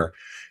governor.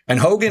 And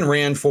Hogan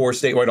ran for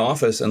statewide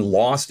office and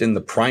lost in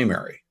the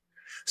primary.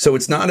 So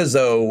it's not as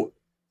though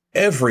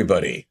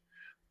everybody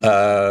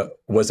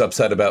was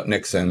upset about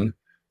Nixon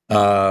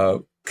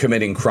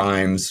committing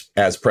crimes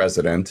as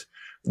president.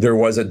 There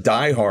was a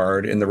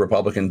diehard in the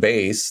Republican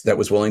base that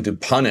was willing to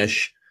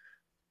punish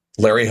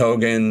Larry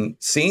Hogan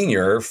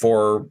Sr.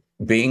 for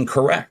being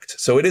correct.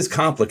 So it is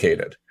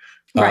complicated.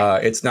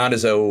 Right. It's not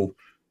as though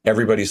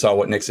everybody saw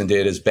what Nixon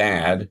did as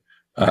bad.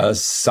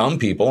 Some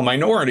people, a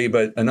minority,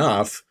 but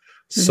enough,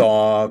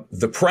 saw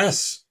the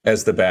press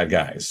as the bad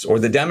guys, or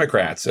the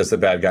Democrats as the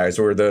bad guys,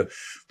 or the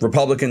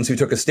Republicans who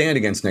took a stand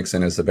against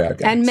Nixon as the bad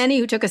guys. And many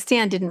who took a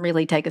stand didn't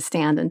really take a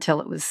stand until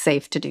it was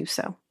safe to do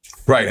so.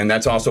 Right. And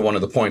that's also one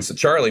of the points that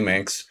Charlie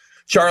makes.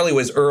 Charlie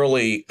was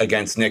early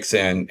against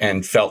Nixon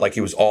and felt like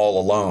he was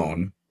all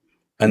alone.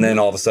 And then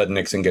all of a sudden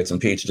Nixon gets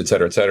impeached, et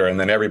cetera, et cetera. And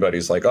then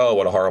everybody's like, oh,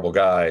 what a horrible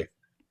guy.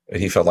 And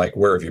he felt like,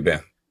 where have you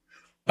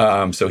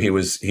been? So he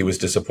was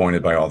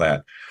disappointed by all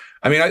that.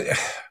 I mean,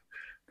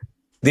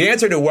 the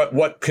answer to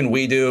what can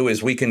we do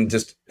is we can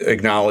just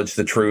acknowledge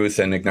the truth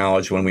and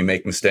acknowledge when we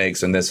make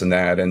mistakes and this and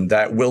that. And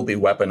that will be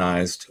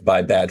weaponized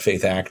by bad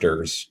faith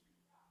actors.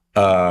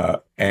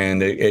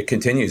 And it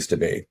continues to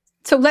be.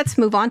 So let's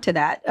move on to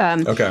that.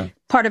 Okay.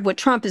 Part of what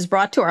Trump has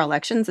brought to our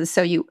elections, is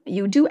so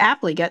you do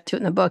aptly get to it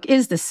in the book,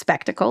 is this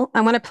spectacle. I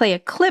want to play a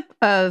clip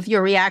of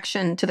your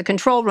reaction to the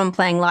control room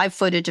playing live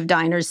footage of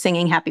diners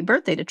singing happy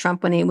birthday to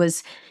Trump when he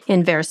was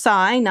in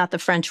Versailles, not the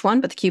French one,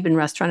 but the Cuban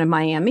restaurant in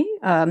Miami,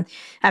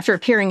 after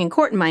appearing in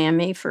court in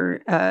Miami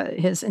for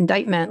his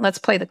indictment. Let's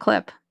play the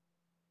clip.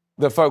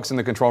 The folks in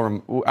the control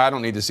room, I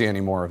don't need to see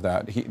any more of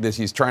that.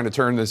 He's trying to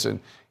turn this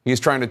in. He's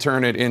trying to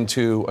turn it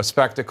into a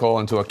spectacle,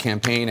 into a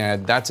campaign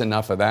ad. That's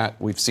enough of that.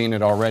 We've seen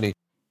it already.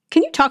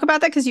 Can you talk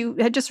about that? Because you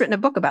had just written a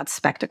book about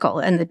spectacle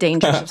and the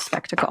dangers of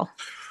spectacle.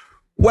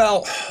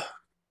 Well,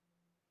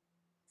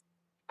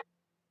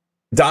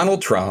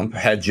 Donald Trump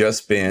had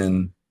just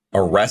been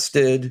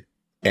arrested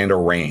and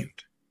arraigned.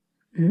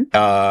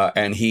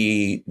 And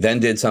he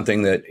then did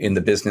something that in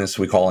the business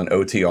we call an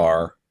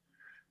OTR.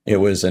 It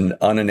was an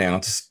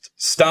unannounced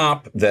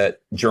stop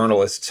that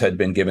journalists had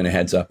been given a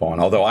heads up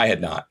on, although I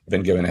had not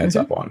been given a heads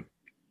up on.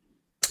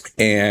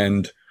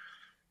 And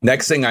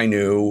next thing I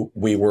knew,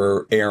 we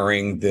were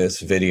airing this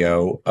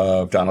video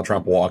of Donald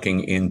Trump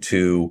walking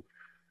into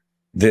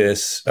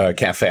this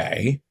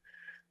cafe.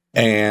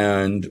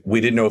 And we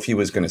didn't know if he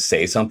was going to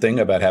say something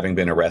about having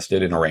been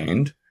arrested and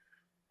arraigned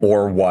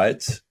or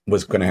what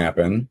was going to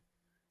happen.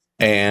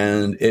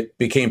 And it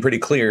became pretty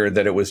clear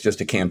that it was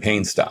just a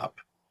campaign stop.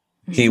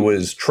 He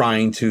was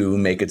trying to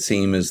make it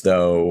seem as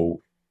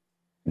though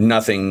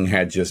nothing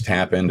had just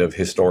happened of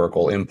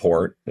historical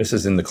import. This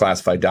is in the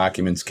classified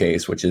documents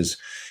case, which is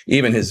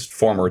even his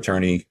former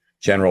attorney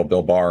general,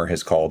 Bill Barr,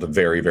 has called a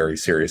very, very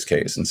serious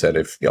case and said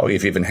if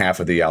even half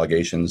of the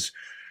allegations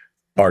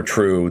are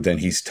true, then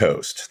he's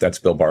toast. That's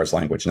Bill Barr's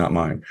language, not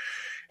mine.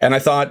 And I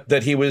thought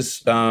that he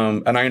was,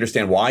 and I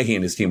understand why he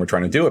and his team were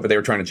trying to do it, but they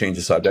were trying to change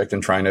the subject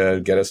and trying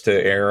to get us to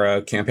air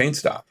a campaign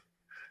stop.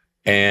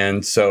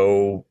 And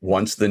so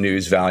once the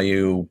news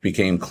value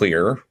became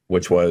clear,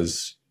 which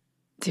was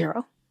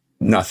zero,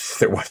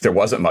 there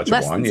wasn't much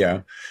of one.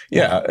 Yeah,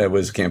 it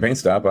was a campaign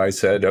stop. I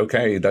said,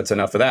 okay, that's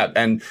enough of that.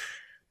 And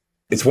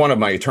it's one of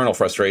my eternal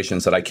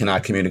frustrations that I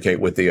cannot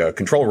communicate with the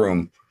control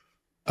room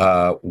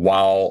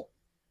while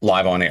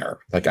live on air.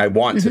 Like I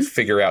want to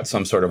figure out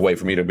some sort of way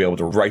for me to be able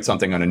to write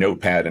something on a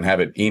notepad and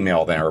have it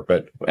email there.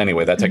 But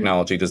anyway, that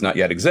technology does not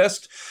yet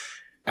exist.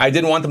 I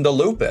didn't want them to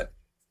loop it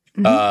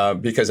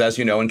because, as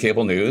you know, in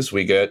cable news,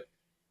 we get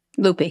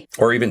loopy,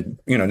 or even,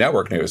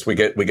 network news. We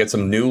get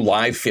some new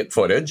live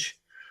footage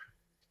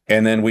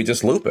and then we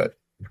just loop it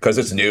because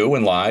it's new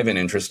and live and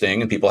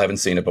interesting and people haven't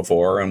seen it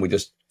before. And we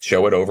just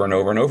show it over and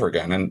over and over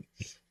again. And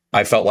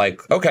I felt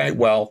like, okay,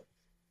 well,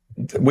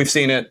 we've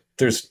seen it.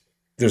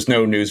 There's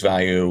no news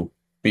value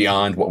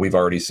beyond what we've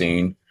already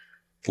seen.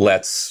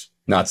 Let's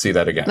not see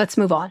that again. Let's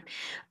move on.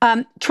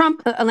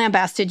 Trump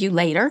lambasted you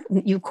later.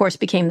 You, of course,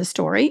 became the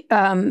story.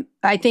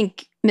 I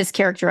think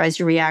mischaracterized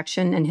your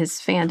reaction and his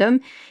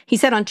fandom. He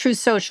said on Truth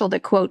Social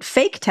that, quote,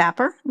 Fake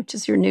Tapper, which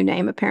is your new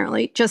name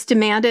apparently, just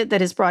demanded that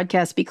his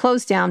broadcast be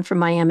closed down from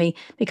Miami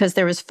because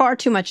there was far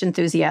too much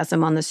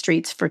enthusiasm on the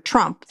streets for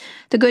Trump.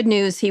 The good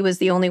news, he was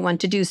the only one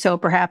to do so.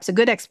 Perhaps a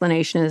good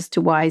explanation as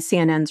to why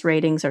CNN's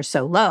ratings are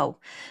so low.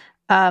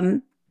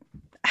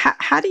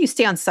 How do you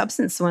stay on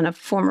substance when a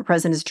former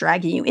president is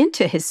dragging you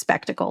into his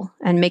spectacle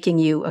and making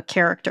you a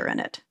character in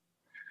it?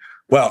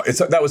 Well,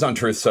 that was on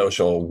Truth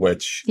Social,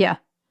 which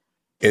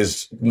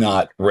is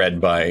not read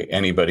by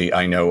anybody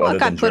I know. Well, it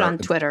got put on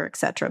Twitter, et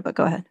cetera, but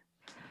go ahead.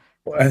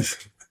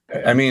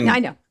 I mean, I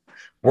know.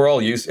 We're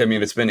all used. I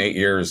mean, it's been 8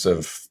 years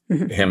of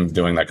him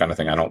doing that kind of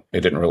thing. It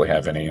didn't really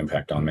have any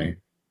impact on me.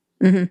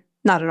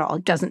 Not at all.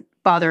 It doesn't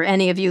bother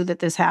any of you that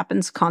this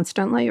happens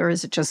constantly, or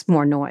is it just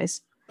more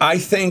noise? I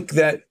think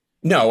that,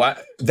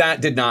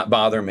 that did not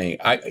bother me.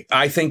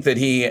 I think that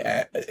he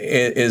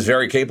is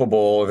very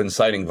capable of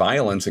inciting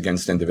violence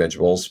against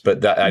individuals,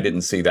 but I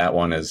didn't see that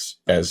one as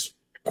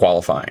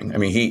qualifying. I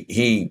mean,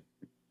 he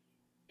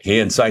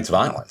incites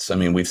violence. I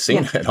mean, we've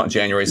seen it on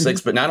January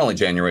 6th, but not only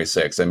January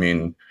 6th. I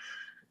mean,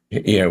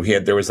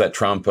 there was that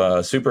Trump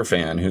super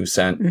fan who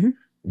sent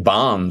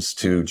bombs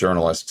to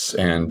journalists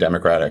and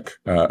Democratic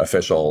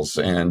officials,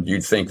 and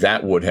you'd think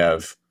that would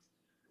have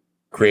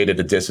created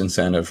a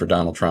disincentive for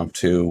Donald Trump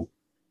to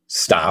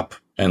stop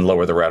and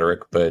lower the rhetoric,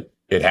 but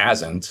it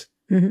hasn't.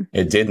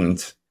 It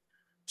didn't.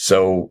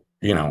 So,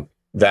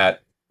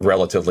 that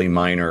relatively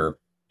minor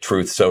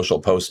Truth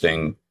Social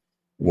posting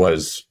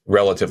was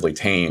relatively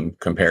tame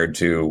compared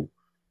to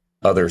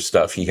other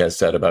stuff he has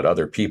said about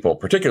other people,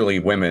 particularly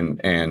women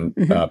and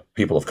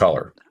people of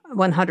color.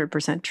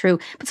 100% true.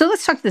 But so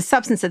let's talk the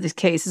substance of this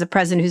case. As a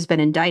president who's been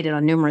indicted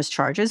on numerous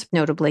charges,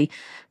 notably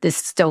this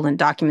stolen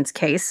documents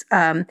case,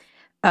 and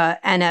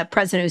a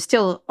president who's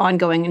still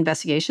ongoing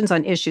investigations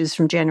on issues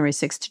from January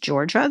 6th to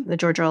Georgia, the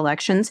Georgia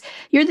elections.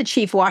 You're the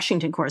chief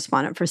Washington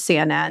correspondent for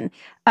CNN.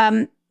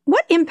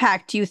 What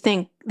impact do you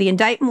think the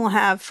indictment will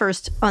have,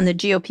 first, on the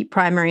GOP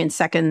primary and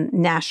second,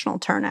 national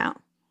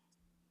turnout?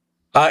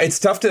 It's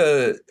tough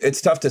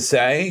to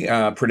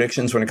say.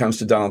 Predictions when it comes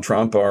to Donald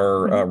Trump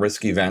are a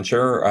risky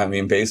venture. I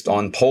mean, based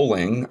on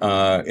polling,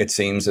 it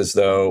seems as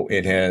though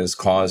it has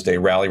caused a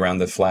rally around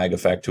the flag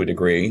effect to a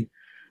degree.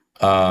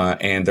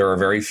 And there are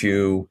very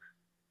few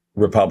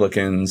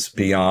Republicans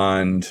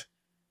beyond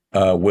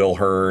Will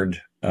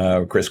Hurd,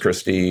 Chris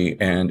Christie,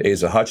 and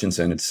Asa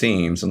Hutchinson, it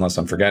seems, unless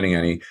I'm forgetting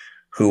any,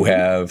 who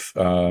have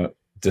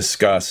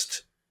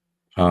discussed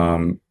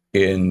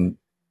in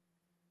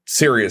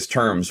serious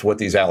terms what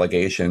these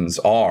allegations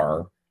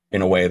are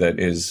in a way that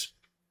is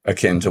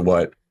akin to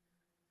what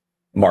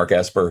Mark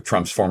Esper,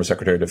 Trump's former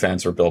Secretary of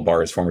Defense, or Bill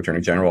Barr, his former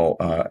Attorney General,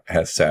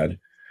 has said.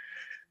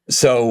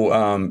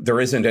 So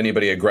there isn't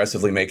anybody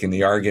aggressively making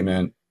the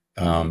argument.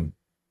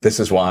 This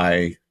is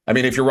why, I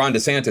mean, if you're Ron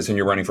DeSantis and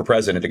you're running for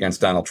president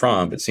against Donald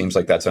Trump, it seems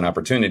like that's an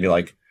opportunity.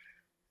 Like,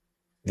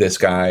 this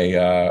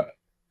guy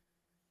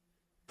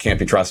can't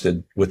be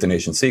trusted with the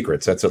nation's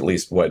secrets. That's at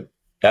least what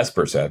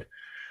Esper said.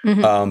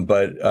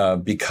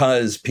 But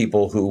because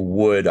people who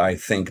would, I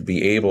think,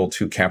 be able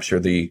to capture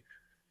the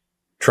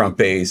Trump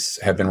base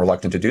have been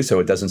reluctant to do so,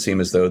 it doesn't seem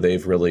as though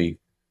they've really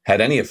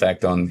had any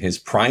effect on his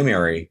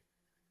primary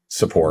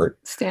support.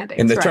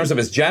 In the terms of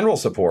his general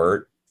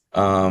support,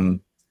 I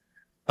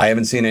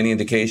haven't seen any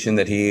indication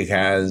that he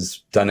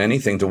has done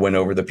anything to win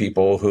over the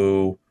people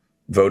who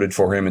voted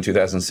for him in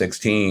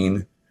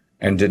 2016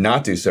 and did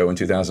not do so in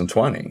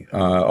 2020.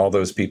 All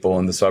those people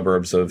in the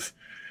suburbs of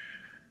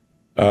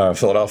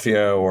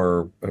Philadelphia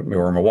or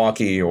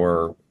Milwaukee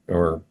or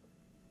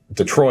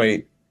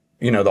Detroit,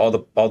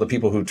 all the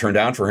people who turned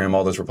out for him,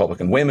 all those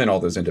Republican women,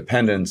 all those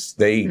independents,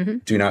 they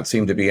do not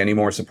seem to be any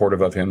more supportive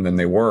of him than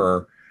they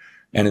were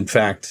And in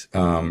fact,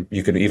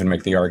 you could even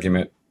make the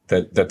argument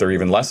that they're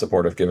even less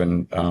supportive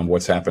given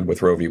what's happened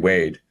with Roe v.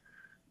 Wade.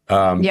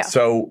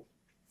 So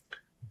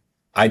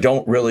I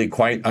don't really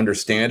quite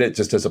understand it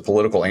just as a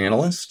political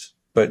analyst,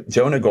 but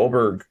Jonah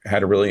Goldberg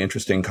had a really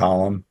interesting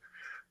column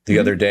the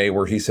other day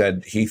where he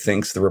said he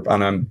thinks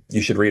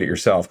you should read it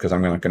yourself because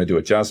I'm not going to do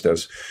it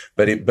justice,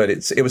 but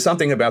it was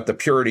something about the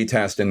purity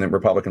test in the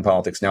Republican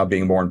politics now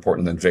being more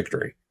important than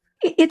victory.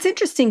 It's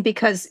interesting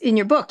because in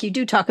your book, you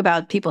do talk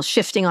about people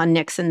shifting on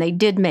Nixon. They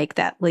did make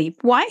that leap.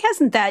 Why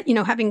hasn't that,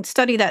 having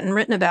studied that and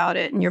written about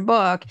it in your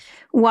book,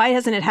 why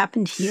hasn't it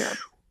happened here?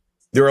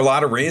 There are a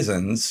lot of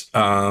reasons.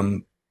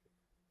 One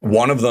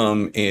of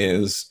them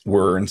is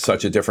we're in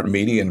such a different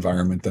media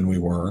environment than we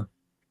were.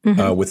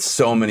 With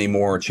so many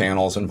more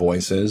channels and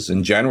voices.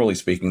 And generally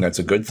speaking, that's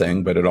a good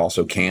thing, but it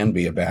also can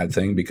be a bad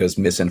thing because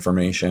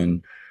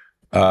misinformation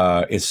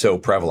is so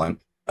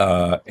prevalent.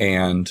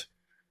 And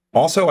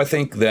also, I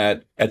think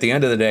that at the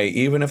end of the day,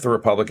 even if the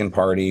Republican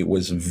Party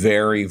was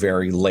very,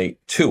 very late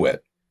to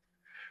it,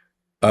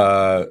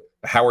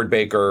 Howard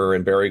Baker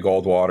and Barry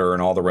Goldwater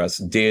and all the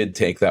rest did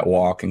take that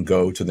walk and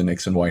go to the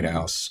Nixon White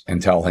House and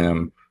tell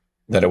him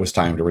that it was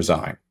time to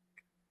resign.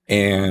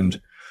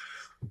 And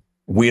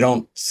we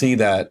don't see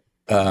that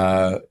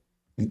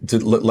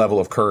level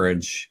of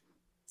courage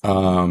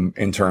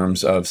in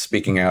terms of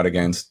speaking out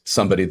against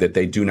somebody that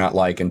they do not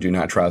like and do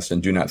not trust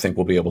and do not think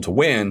will be able to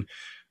win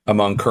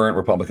among current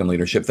Republican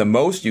leadership. The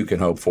most you can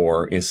hope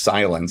for is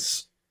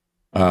silence,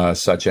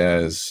 such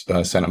as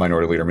Senate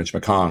Minority Leader Mitch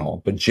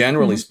McConnell. But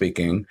generally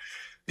speaking,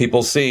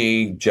 people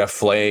see Jeff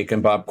Flake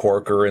and Bob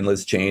Corker and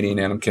Liz Cheney and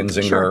Adam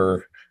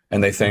Kinzinger,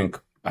 and they think,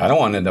 I don't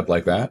want to end up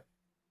like that.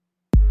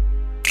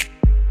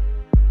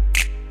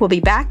 We'll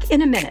be back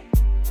in a minute.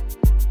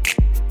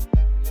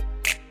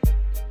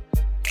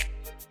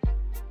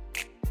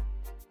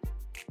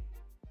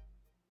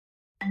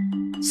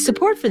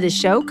 Support for this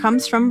show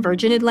comes from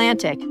Virgin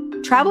Atlantic.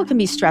 Travel can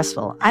be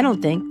stressful. I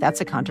don't think that's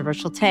a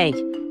controversial take.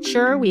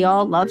 Sure, we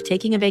all love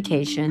taking a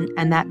vacation,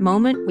 and that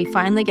moment we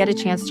finally get a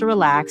chance to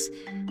relax,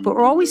 but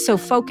we're always so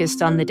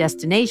focused on the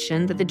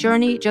destination that the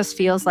journey just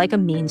feels like a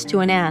means to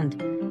an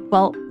end.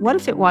 Well, what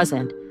if it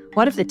wasn't?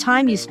 What if the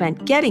time you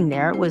spent getting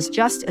there was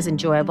just as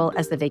enjoyable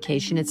as the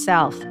vacation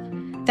itself?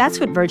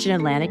 That's what Virgin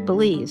Atlantic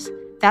believes.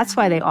 That's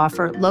why they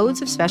offer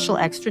loads of special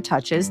extra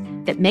touches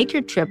that make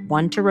your trip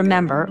one to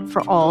remember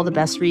for all the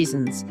best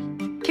reasons.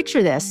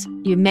 Picture this.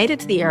 You've made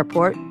it to the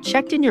airport,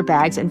 checked in your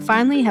bags, and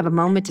finally have a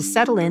moment to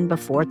settle in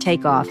before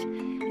takeoff.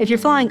 If you're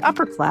flying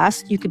upper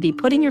class, you could be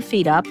putting your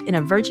feet up in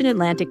a Virgin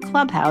Atlantic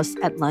clubhouse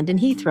at London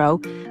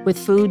Heathrow with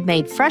food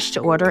made fresh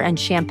to order and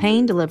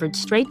champagne delivered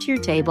straight to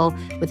your table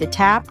with a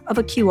tap of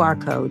a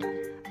QR code.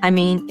 I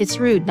mean, it's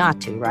rude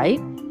not to, right?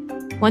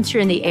 Once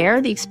you're in the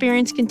air, the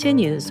experience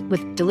continues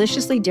with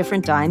deliciously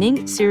different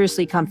dining,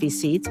 seriously comfy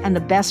seats, and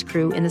the best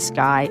crew in the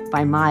sky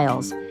by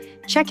miles.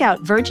 Check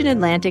out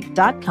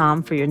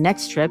virginatlantic.com for your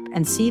next trip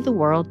and see the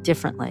world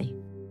differently.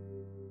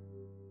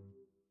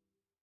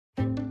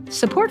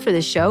 Support for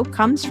this show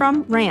comes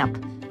from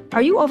Ramp.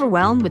 Are you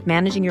overwhelmed with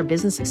managing your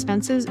business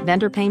expenses,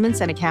 vendor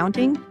payments, and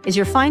accounting? Is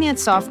your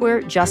finance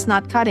software just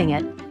not cutting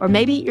it? Or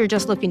maybe you're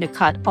just looking to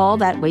cut all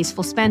that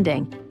wasteful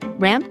spending.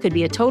 Ramp could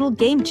be a total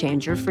game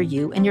changer for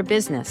you and your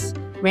business.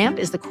 Ramp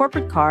is the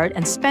corporate card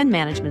and spend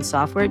management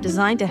software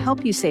designed to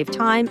help you save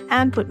time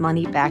and put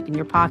money back in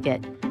your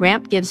pocket.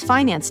 Ramp gives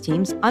finance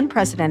teams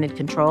unprecedented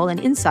control and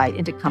insight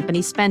into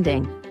company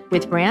spending.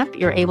 With Ramp,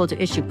 you're able to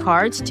issue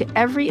cards to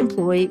every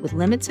employee with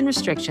limits and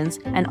restrictions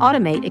and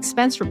automate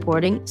expense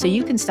reporting so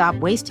you can stop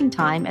wasting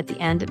time at the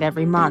end of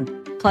every month.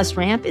 Plus,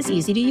 Ramp is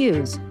easy to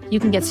use. You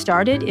can get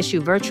started,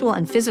 issue virtual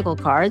and physical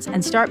cards,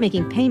 and start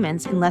making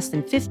payments in less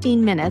than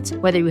 15 minutes,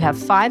 whether you have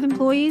 5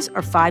 employees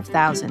or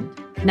 5,000.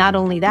 Not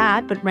only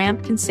that, but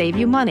Ramp can save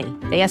you money.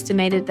 They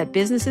estimated that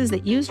businesses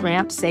that use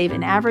Ramp save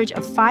an average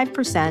of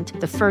 5%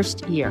 the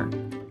first year.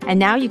 And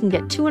now you can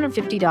get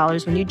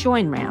 $250 when you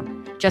join Ramp.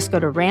 Just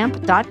go to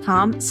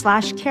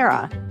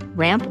ramp.com/Kara,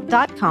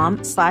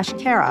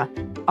 ramp.com/Kara,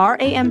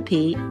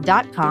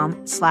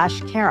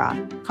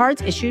 ramp.com/Kara.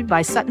 Cards issued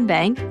by Sutton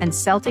Bank and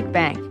Celtic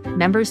Bank,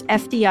 members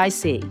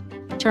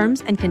FDIC.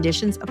 Terms and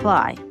conditions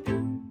apply.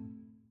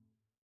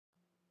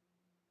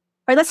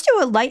 All right, let's do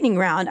a lightning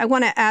round. I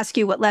want to ask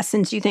you what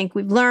lessons you think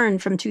we've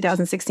learned from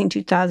 2016,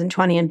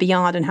 2020, and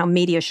beyond, and how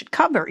media should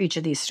cover each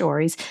of these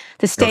stories.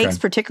 The stakes,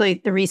 particularly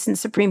the recent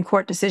Supreme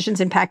Court decisions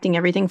impacting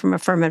everything from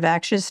affirmative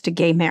actions to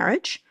gay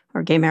marriage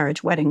or gay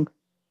marriage wedding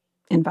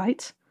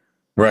invites.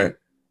 Right.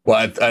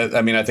 Well,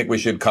 I mean, I think we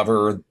should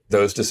cover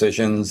those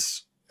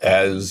decisions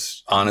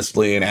as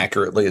honestly and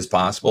accurately as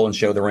possible and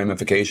show the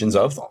ramifications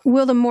of them.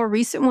 Will the more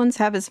recent ones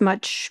have as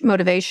much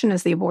motivation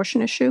as the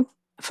abortion issue?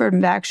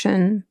 Affirmative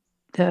action,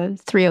 the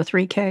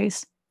 303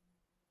 case?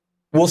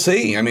 We'll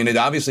see. I mean, it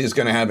obviously is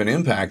going to have an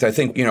impact. I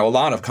think, a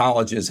lot of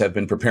colleges have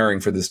been preparing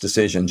for this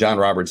decision. John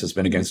Roberts has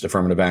been against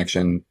affirmative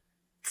action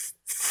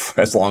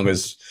as long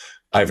as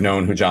I've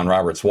known who John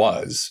Roberts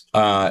was.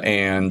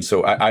 And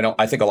so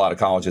I think a lot of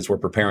colleges were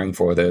preparing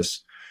for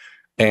this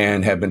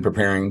and have been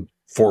preparing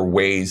for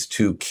ways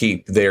to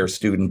keep their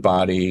student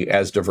body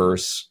as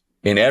diverse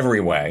in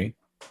every way,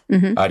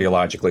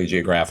 ideologically,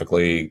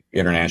 geographically,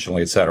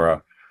 internationally, et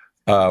cetera,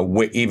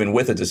 even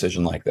with a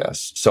decision like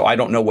this. So I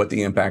don't know what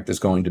the impact is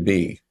going to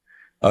be.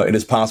 It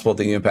is possible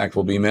the impact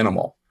will be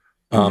minimal,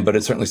 but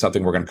it's certainly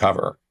something we're going to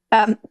cover.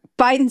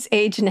 Biden's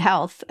age and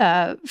health,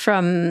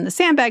 from the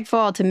sandbag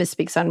fall to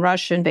misspeaks on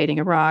Russia invading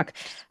Iraq.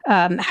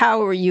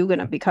 How are you going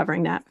to be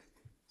covering that?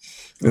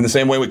 In the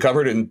same way we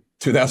covered it in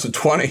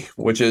 2020,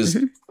 which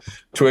is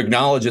to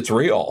acknowledge it's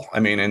real. I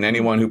mean, and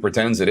anyone who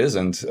pretends it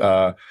isn't.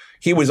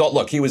 He was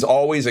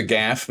always a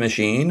gaffe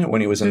machine when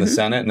he was in the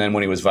Senate, and then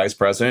when he was vice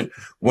president.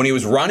 When he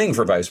was running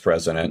for vice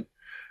president,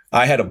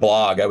 I had a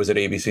blog. I was at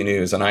ABC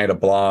News, and I had a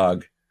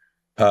blog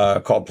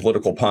called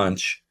Political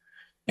Punch.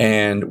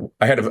 And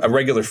I had a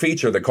regular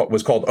feature that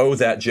was called Oh,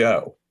 That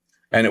Joe.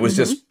 And it was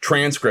just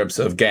transcripts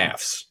of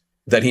gaffes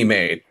that he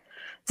made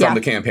from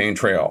the campaign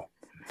trail.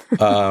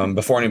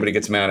 Before anybody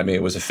gets mad at me,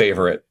 it was a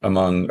favorite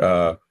among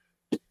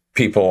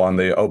people on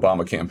the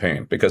Obama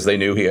campaign because they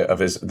knew of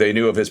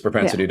his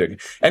propensity to.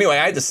 Anyway,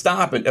 I had to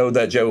stop at Oh,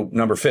 That Joe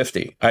number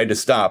 50. I had to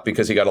stop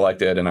because he got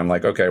elected. And I'm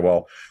like, okay,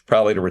 well,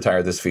 probably to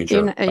retire this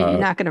feature. You're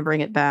not going to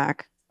bring it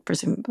back,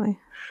 presumably.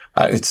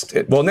 Now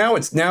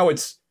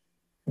it's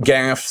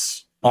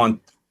gaffes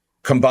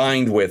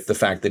combined with the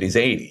fact that he's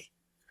 80.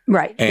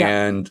 Right.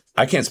 And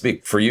I can't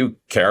speak for you,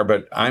 Kara,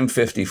 but I'm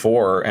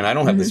 54 and I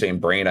don't have the same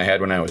brain I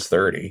had when I was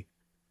 30.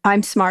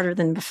 I'm smarter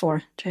than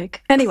before,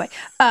 Jake. Anyway.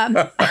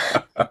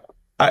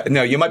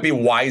 No, you might be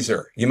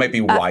wiser. You might be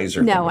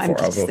wiser. No, I'm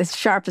just as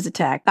sharp as a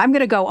tack. I'm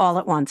going to go all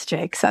at once,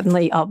 Jake.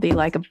 Suddenly I'll be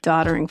like a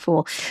doddering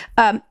fool.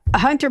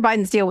 Hunter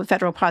Biden's deal with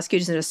federal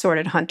prosecutors and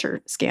assorted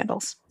Hunter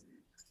scandals.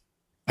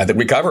 I think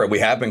we cover it. We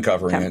have been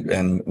covering it,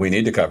 and we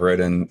need to cover it.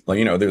 And,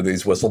 there are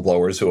these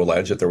whistleblowers who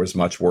allege that there was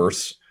much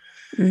worse.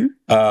 And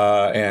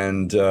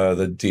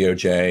the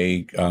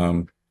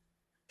DOJ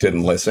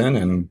didn't listen.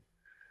 And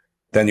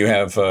then you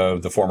have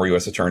the former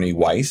U.S. Attorney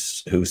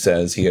Weiss, who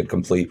says he had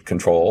complete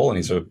control, and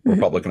he's a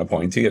Republican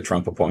appointee, a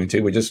Trump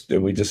appointee. We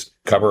just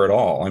cover it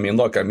all.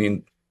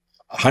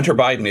 Hunter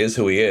Biden is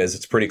who he is.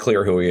 It's pretty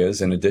clear who he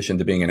is. In addition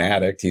to being an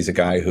addict, he's a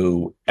guy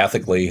who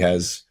ethically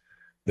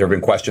there have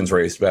been questions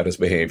raised about his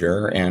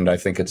behavior, and I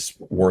think it's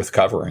worth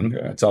covering.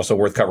 It's also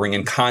worth covering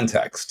in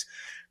context,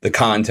 the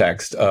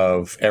context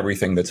of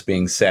everything that's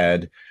being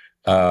said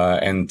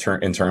in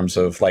terms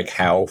of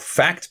how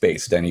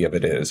fact-based any of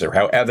it is or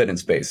how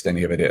evidence-based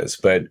any of it is.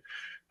 But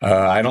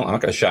I'm not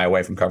going to shy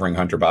away from covering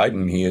Hunter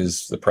Biden. He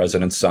is the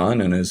president's son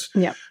and has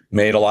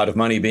made a lot of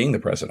money being the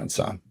president's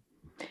son.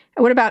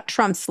 What about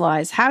Trump's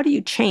lies? How do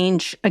you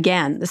change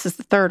again? This is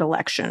the third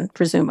election,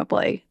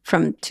 presumably.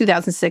 From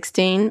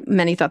 2016,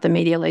 many thought the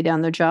media laid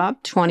down their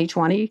job.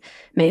 2020,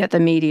 many thought the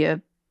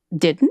media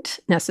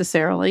didn't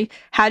necessarily.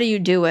 How do you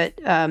do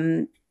it?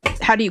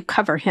 How do you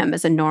cover him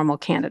as a normal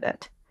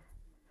candidate?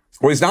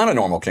 Well, he's not a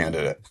normal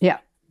candidate. Yeah.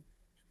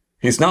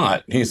 He's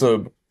not. He's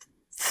a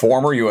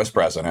former U.S.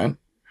 president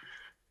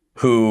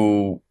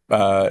who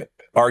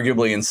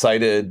arguably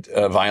incited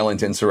a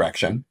violent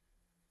insurrection.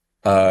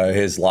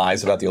 His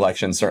lies about the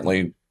election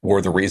certainly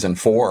were the reason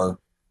for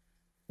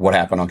what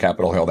happened on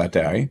Capitol Hill that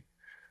day.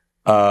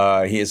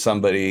 He is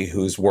somebody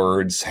whose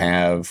words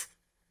have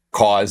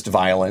caused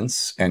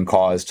violence and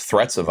caused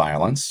threats of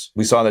violence.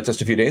 We saw that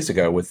just a few days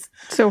ago with.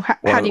 So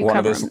how do you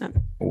cover him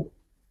then?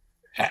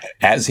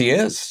 As he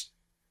is.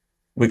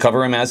 We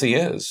cover him as he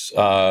is.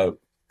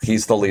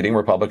 He's the leading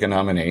Republican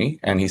nominee,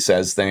 and he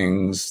says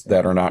things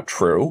that are not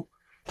true.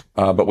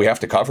 But we have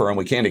to cover him.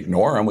 We can't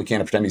ignore him. We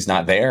can't pretend he's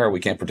not there. We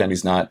can't pretend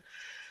he's not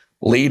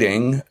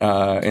leading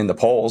in the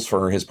polls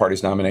for his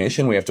party's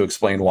nomination. We have to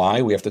explain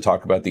why. We have to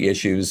talk about the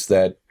issues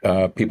that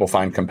people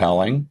find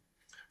compelling.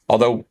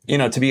 Although,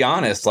 to be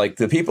honest,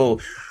 the people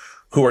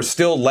who are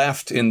still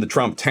left in the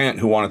Trump tent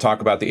who want to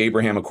talk about the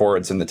Abraham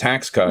Accords and the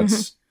tax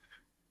cuts,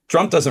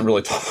 Trump doesn't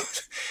really talk.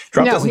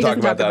 Trump doesn't talk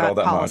about that all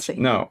that policy. much.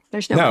 No,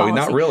 there's no policy.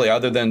 Not really,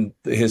 other than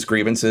his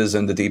grievances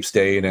and the deep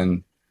state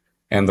and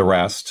the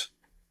rest.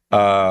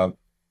 But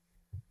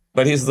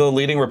he's the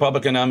leading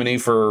Republican nominee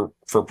for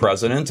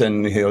president,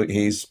 and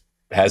he's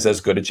has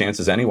as good a chance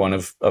as anyone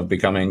of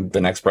becoming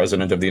the next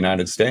president of the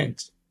United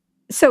States.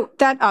 So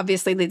that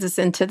obviously leads us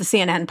into the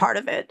CNN part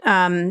of it.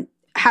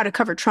 How to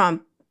cover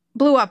Trump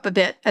blew up a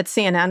bit at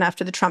CNN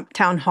after the Trump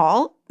town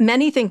hall.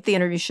 Many think the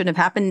interview shouldn't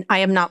have happened. I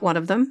am not one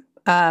of them.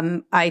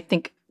 I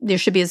think there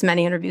should be as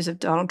many interviews of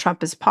Donald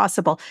Trump as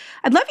possible.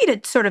 I'd love you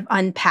to sort of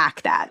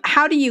unpack that.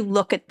 How do you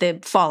look at the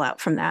fallout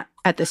from that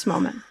at this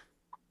moment?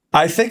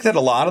 I think that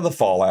a lot of the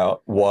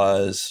fallout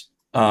was,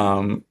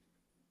 look,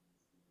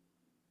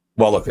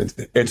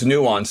 it's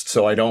nuanced,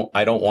 so I don't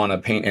want to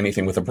paint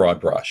anything with a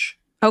broad brush.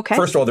 Okay.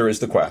 First of all, there is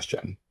the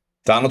question.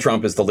 Donald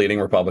Trump is the leading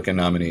Republican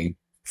nominee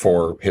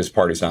for his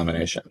party's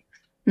nomination.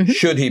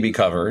 Should he be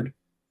covered?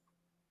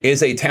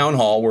 Is a town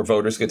hall where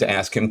voters get to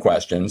ask him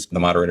questions, the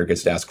moderator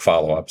gets to ask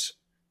follow-ups,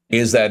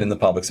 is that in the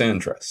public's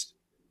interest?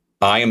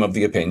 I am of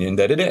the opinion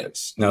that it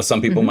is. Now,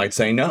 some people might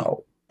say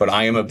no, but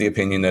I am of the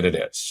opinion that it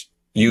is.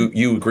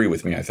 You agree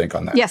with me, I think,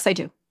 on that. Yes, I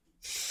do.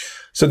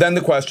 So then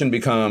the question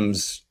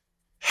becomes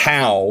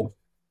how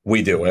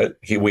we do it.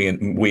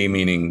 We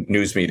meaning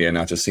news media,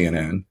 not just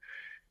CNN.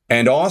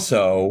 And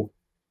also,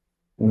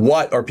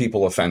 what are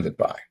people offended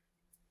by?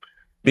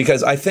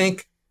 Because I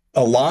think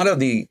a lot of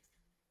the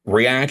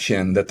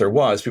reaction that there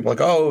was, people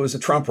like, oh, it was a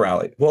Trump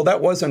rally. Well,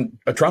 that wasn't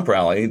a Trump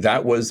rally.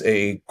 That was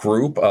a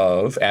group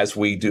of, as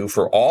we do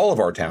for all of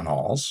our town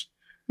halls,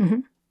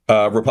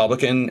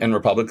 Republican and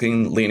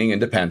Republican-leaning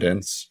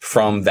independents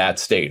from that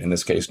state, in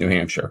this case, New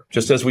Hampshire.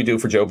 Just as we do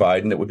for Joe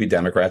Biden, it would be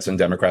Democrats and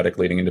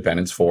Democratic-leaning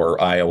independents for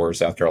Iowa or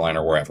South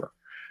Carolina or wherever.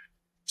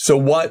 So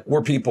what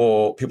were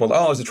people,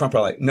 oh, it was a Trump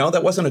rally. No,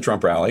 that wasn't a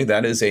Trump rally.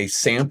 That is a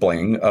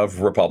sampling of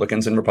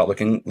Republicans and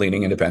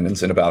Republican-leaning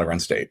independents in a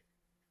battleground state.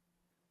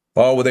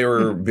 Oh, well, they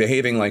were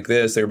behaving like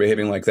this, they were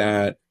behaving like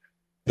that.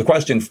 The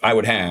question I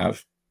would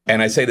have,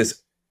 and I say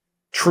this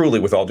truly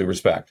with all due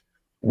respect,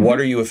 what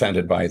are you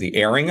offended by, the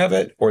airing of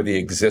it or the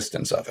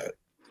existence of it?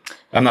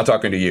 I'm not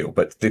talking to you,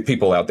 but the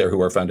people out there who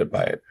are offended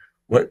by it.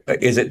 What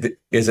is it?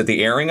 Is it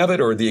the airing of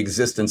it or the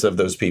existence of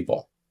those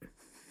people?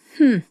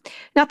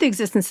 Not the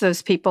existence of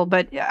those people,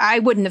 but I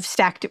wouldn't have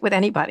stacked it with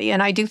anybody.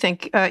 And I do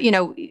think,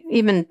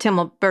 even Tim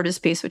Alberta's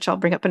piece, which I'll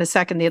bring up in a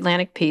second, the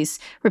Atlantic piece,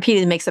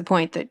 repeatedly makes the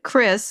point that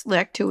Chris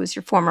Licht, who was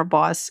your former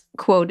boss,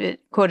 quoted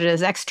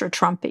as extra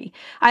Trumpy.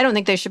 I don't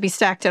think they should be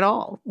stacked at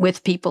all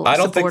with people,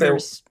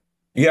 supporters.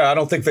 I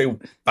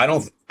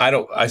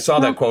saw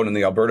that quote in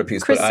the Alberta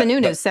piece. Chris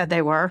Sununu said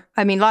they were.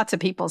 I mean, lots of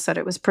people said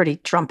it was pretty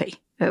Trumpy.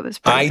 It was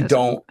pretty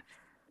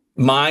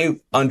my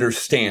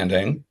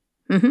understanding,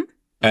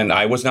 and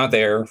I was not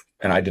there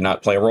and I did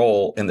not play a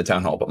role in the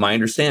town hall, but my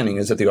understanding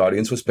is that the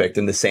audience was picked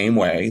in the same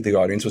way the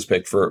audience was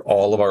picked for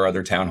all of our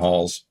other town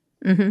halls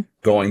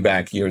going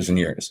back years and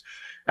years.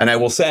 And I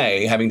will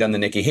say, having done the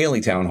Nikki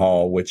Haley town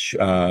hall, which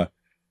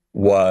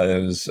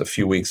was a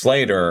few weeks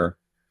later,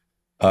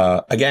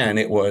 again,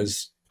 it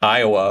was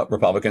Iowa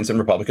Republicans and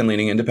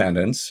Republican-leaning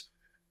independents,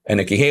 and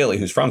Nikki Haley,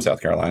 who's from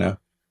South Carolina,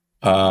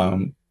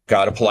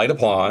 got a polite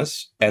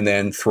applause. And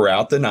then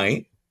throughout the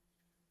night,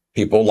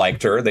 people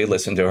liked her, they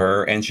listened to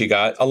her, and she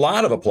got a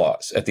lot of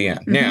applause at the end.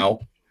 Now,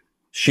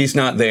 she's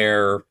not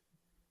there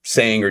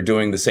saying or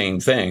doing the same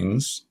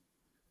things,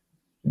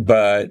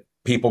 but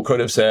people could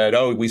have said,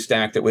 oh, we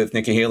stacked it with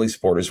Nikki Haley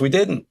supporters. We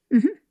didn't.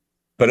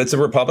 But it's a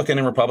Republican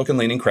and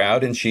Republican-leaning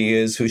crowd, and she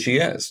is who she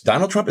is.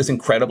 Donald Trump is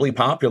incredibly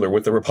popular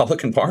with the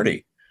Republican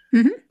Party.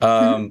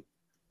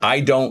 I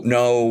don't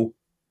know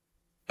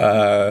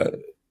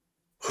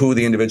who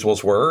the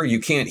individuals were. You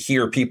can't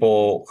hear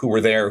people who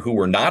were there who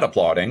were not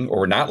applauding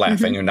or not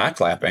laughing or not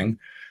clapping.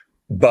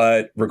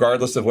 But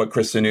regardless of what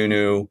Chris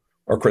Sununu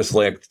or Chris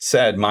Licht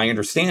said, my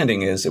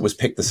understanding is it was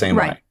picked the same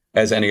way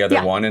as any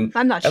other one. And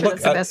I'm not sure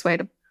that's the best way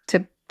to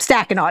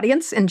stack an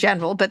audience in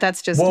general, but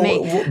that's just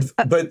me.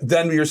 But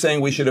then you're saying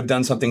we should have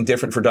done something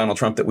different for Donald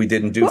Trump that we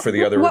didn't do for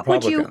the other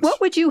Republicans.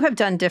 What would you have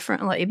done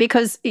differently?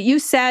 Because you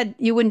said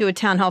you wouldn't do a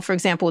town hall, for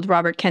example, with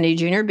Robert Kennedy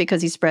Jr.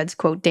 because he spreads,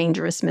 quote,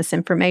 dangerous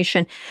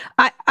misinformation.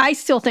 I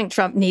still think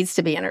Trump needs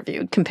to be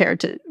interviewed compared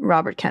to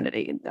Robert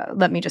Kennedy.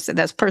 Let me just say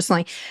that's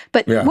personally.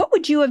 But what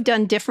would you have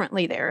done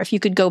differently there if you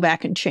could go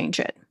back and change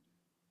it?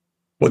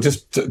 Well,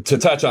 just to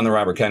touch on the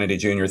Robert Kennedy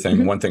Jr.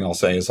 thing, one thing I'll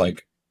say is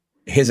like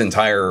his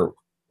entire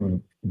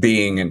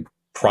being in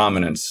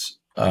prominence,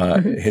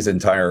 his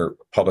entire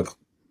public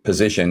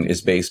position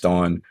is based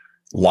on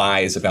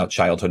lies about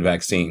childhood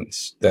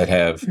vaccines that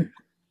have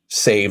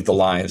saved the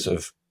lives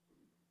of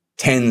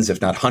tens, if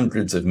not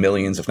hundreds of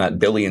millions, if not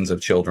billions of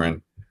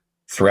children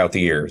throughout the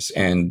years.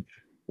 And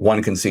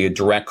one can see a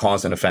direct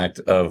cause and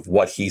effect of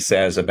what he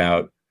says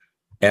about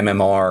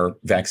MMR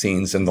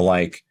vaccines and the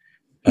like,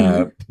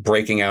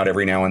 breaking out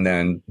every now and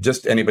then.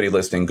 Just anybody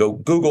listening, go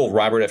Google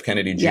Robert F.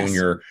 Kennedy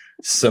Jr.,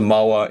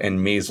 Samoa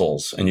and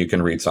measles, and you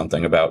can read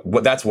something about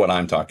that's what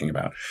I'm talking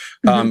about.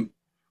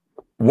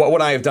 What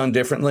would I have done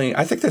differently?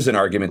 I think there's an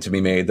argument to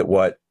be made that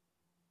what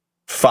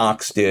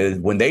Fox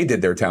did when they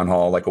did their town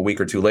hall, like a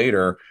week or two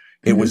later,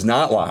 it was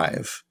not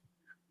live.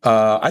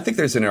 I think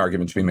there's an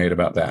argument to be made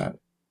about that.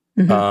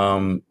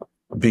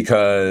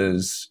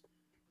 Because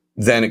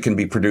then it can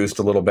be produced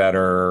a little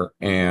better.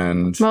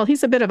 And well,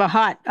 he's a bit of a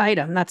hot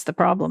item. That's the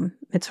problem.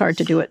 It's hard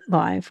to do it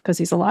live because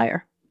he's a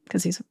liar,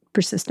 because he's a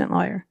persistent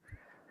liar.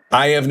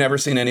 I have never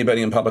seen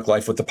anybody in public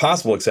life, with the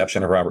possible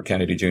exception of Robert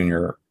Kennedy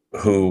Jr.,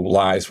 who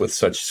lies with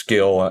such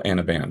skill and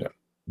abandon.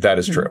 That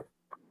is true.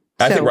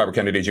 I think Robert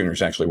Kennedy Jr.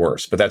 is actually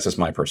worse, but that's just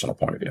my personal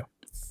point of view.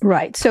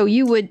 Right. So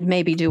you would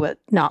maybe do it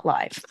not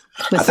live.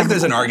 I think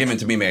there's an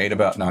argument to be made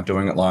about not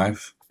doing it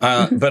live.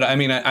 But I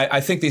mean,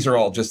 I think these are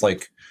all just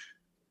like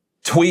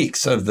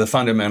tweaks of the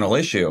fundamental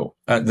issue.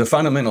 The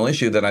fundamental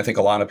issue that I think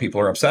a lot of people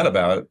are upset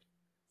about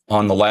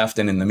on the left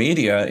and in the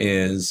media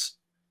is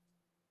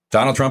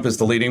Donald Trump is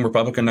the leading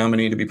Republican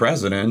nominee to be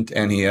president,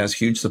 and he has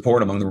huge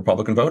support among the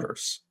Republican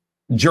voters.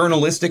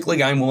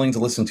 Journalistically, I'm willing to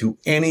listen to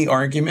any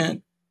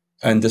argument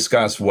and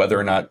discuss whether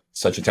or not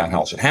such a town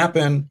hall should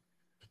happen,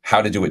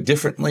 how to do it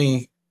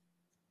differently,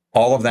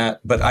 all of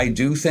that. But I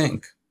do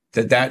think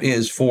that that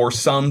is, for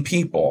some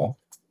people,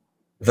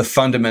 the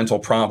fundamental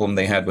problem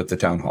they had with the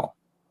town hall.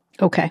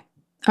 Okay.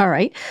 All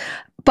right.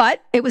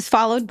 But it was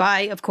followed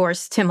by, of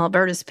course, Tim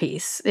Alberta's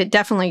piece. It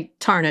definitely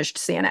tarnished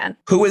CNN.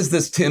 Who is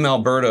this Tim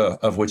Alberta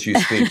of which you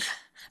speak?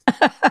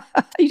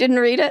 You didn't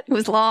read it? It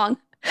was long.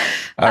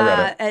 I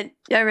read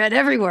it. I read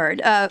every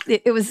word.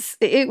 It was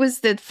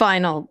the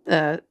final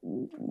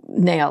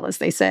nail, as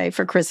they say,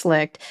 for Chris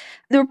Licht.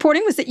 The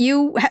reporting was that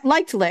you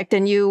liked Licht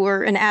and you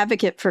were an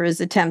advocate for his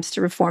attempts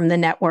to reform the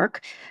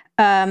network.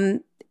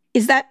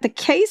 Is that the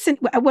case? And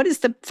what has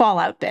the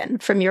fallout been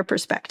from your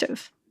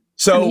perspective?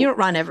 So I mean, you don't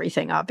run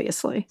everything,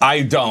 obviously.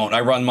 I don't. I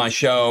run my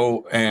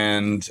show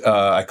and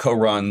I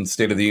co-run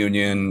State of the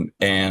Union,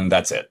 and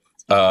that's it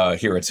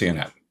here at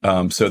CNN.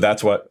 So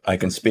that's what I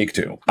can speak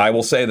to. I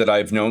will say that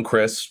I've known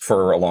Chris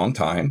for a long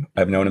time.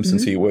 I've known him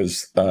since he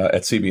was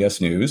at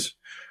CBS News.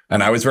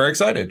 And I was very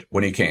excited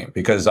when he came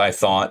because I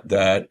thought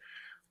that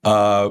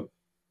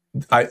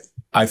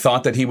I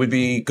thought that he would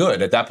be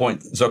good. At that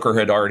point, Zucker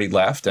had already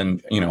left,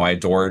 and I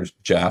adored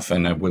Jeff,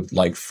 and I would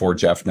like for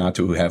Jeff not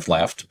to have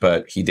left,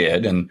 but he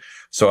did. And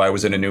so I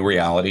was in a new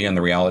reality, and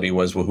the reality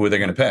was, well, who are they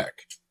going to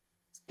pick?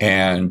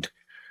 And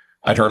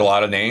I'd heard a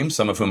lot of names,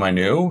 some of whom I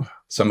knew,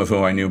 some of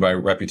whom I knew by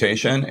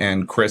reputation,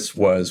 and Chris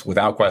was,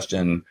 without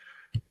question,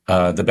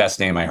 the best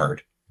name I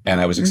heard, and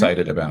I was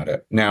excited about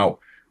it. Now,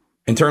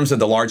 in terms of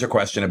the larger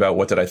question about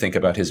what did I think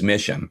about his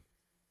mission,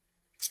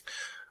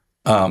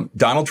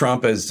 Donald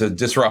Trump is a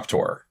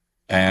disruptor,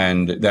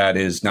 and that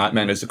is not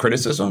meant as a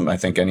criticism. I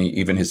think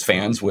even his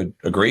fans would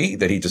agree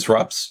that he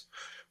disrupts.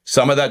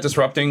 Some of that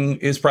disrupting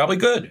is probably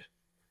good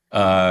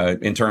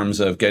in terms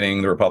of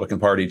getting the Republican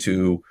Party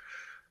to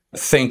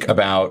think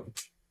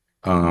about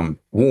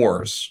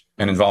wars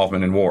and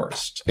involvement in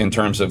wars, in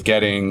terms of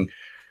getting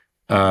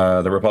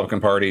the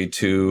Republican Party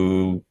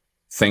to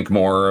think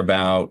more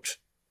about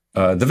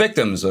the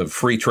victims of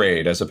free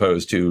trade as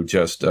opposed to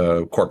just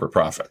corporate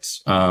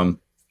profits.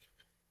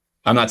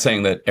 I'm not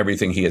saying that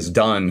everything he has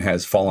done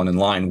has fallen in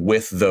line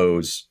with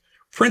those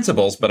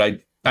principles, but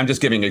I'm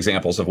just giving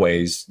examples of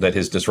ways that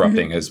his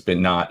disrupting has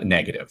been not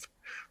negative.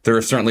 There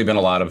have certainly been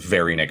a lot of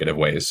very negative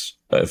ways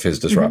of his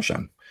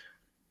disruption.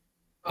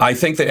 I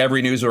think that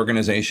every news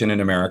organization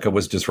in America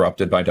was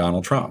disrupted by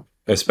Donald Trump,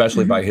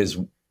 especially by his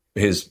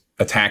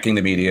attacking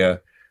the media,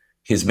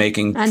 his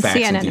making and facts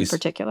CNN in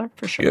particular,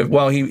 for sure.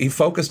 Well, he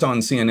focused on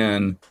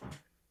CNN.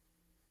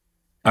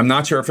 I'm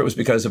not sure if it was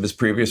because of his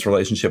previous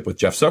relationship with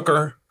Jeff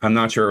Zucker. I'm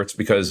not sure it's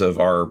because of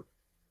our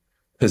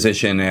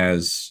position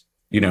as,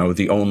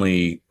 the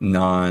only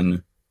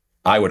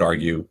I would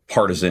argue,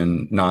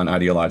 partisan,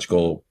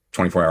 non-ideological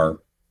 24-hour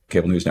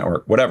cable news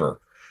network,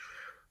 whatever.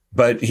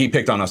 But he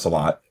picked on us a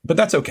lot. But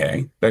that's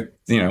okay. That,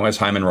 as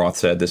Hyman Roth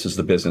said, this is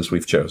the business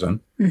we've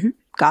chosen.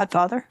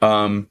 Godfather.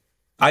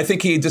 I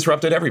think he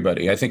disrupted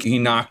everybody. I think he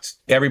knocked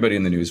everybody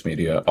in the news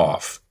media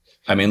off.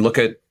 I mean, look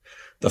at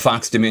the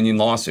Fox Dominion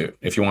lawsuit,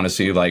 if you want to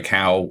see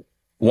how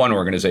one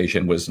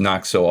organization was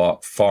knocked so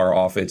far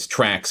off its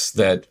tracks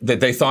that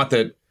they thought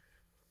that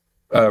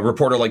a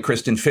reporter like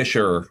Kristen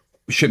Fisher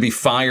should be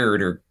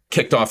fired or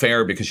kicked off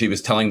air because she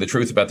was telling the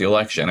truth about the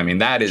election. I mean,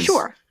 that is...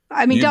 Sure.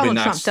 I mean, Donald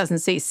Trump doesn't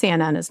see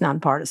CNN as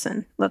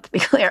nonpartisan. Let's be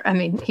clear. I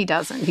mean, he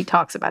doesn't. He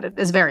talks about it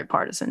as very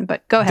partisan,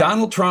 but go ahead.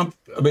 Donald Trump,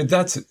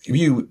 that's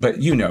you, but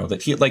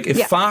that he,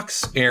 if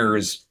Fox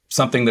airs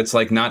something that's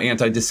not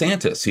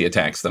anti-DeSantis, he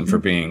attacks them for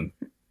being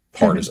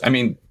partisan. I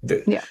mean,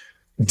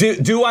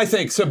 do I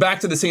think, so back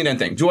to the CNN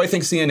thing, do I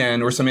think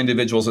CNN or some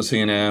individuals at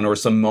CNN or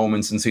some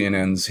moments in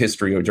CNN's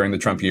history during the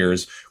Trump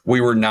years,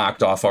 we were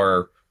knocked off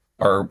our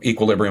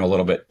equilibrium a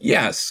little bit?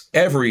 Yes,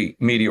 every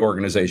media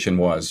organization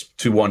was,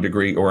 to one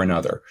degree or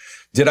another.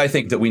 Did I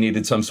think that we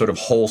needed some sort of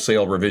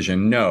wholesale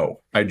revision? No,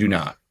 I do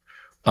not.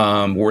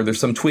 Were there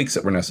some tweaks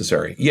that were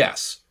necessary?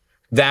 Yes.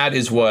 That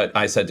is what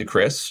I said to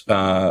Chris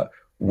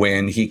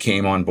when he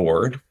came on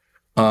board.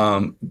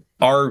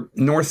 Our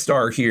North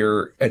Star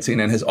here at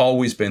CNN has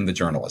always been the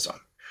journalism,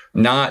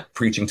 not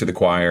preaching to the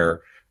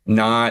choir, we're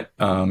not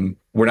an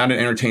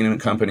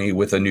entertainment company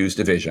with a news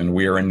division.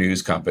 We are a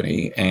news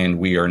company, and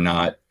we are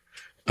not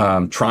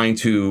trying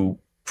to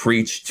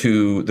preach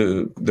to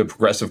the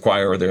progressive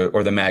choir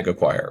or the MAGA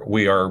choir.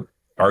 We are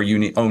our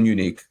own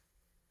unique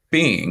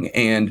being.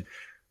 And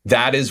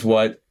that is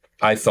what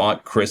I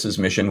thought Chris's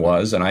mission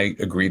was. And I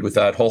agreed with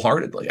that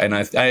wholeheartedly.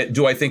 And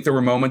do I think there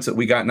were moments that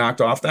we got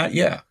knocked off that?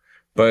 Yeah.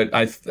 But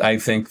I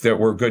think that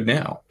we're good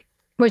now.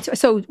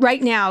 So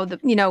right now,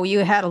 you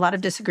had a lot of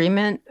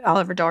disagreement.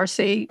 Oliver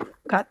Darcy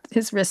got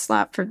his wrist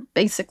slapped for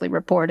basically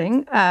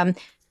reporting.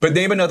 But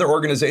name another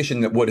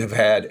organization that would have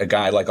had a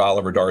guy like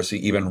Oliver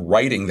Darcy even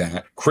writing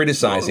that,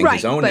 criticizing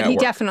his own network. But he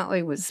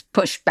definitely was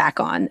pushed back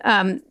on.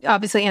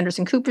 Obviously,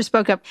 Anderson Cooper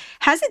spoke up.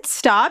 Has it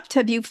stopped?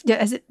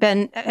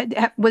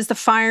 Was the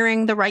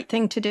firing the right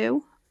thing to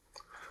do?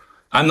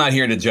 I'm not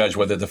here to judge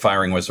whether the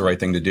firing was the right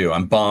thing to do.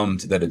 I'm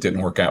bummed that it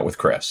didn't work out with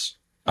Chris.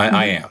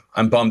 I am.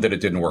 I'm bummed that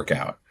it didn't work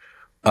out.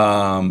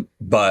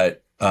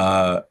 But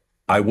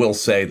I will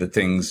say that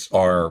things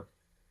are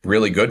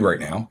really good right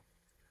now.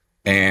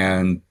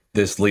 And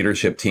this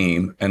leadership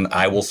team, and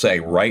I will say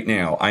right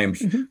now, I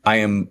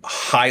am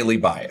highly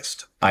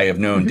biased. I have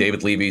known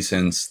David Levy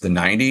since the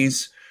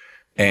 90s.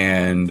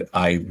 And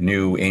I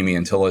knew Amy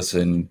Antilles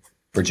and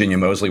Virginia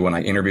Mosley when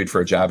I interviewed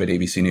for a job at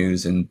ABC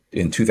News in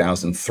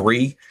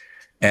 2003.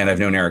 And I've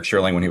known Eric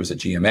Sherling when he was at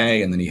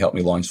GMA, and then he helped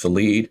me launch The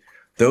Lead.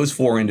 Those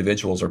 4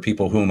 individuals are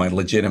people whom I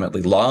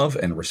legitimately love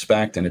and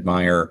respect and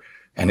admire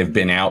and have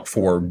been out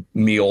for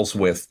meals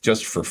with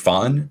just for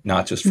fun,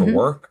 not just for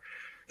work.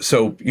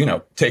 So,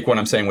 take what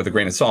I'm saying with a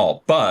grain of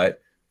salt.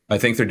 But I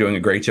think they're doing a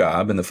great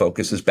job, and the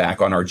focus is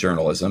back on our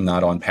journalism,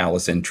 not on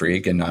palace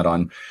intrigue and not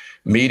on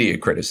media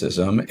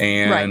criticism.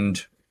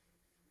 And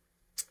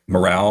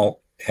morale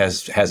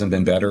hasn't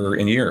been better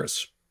in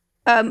years.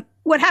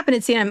 What happened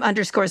at CNN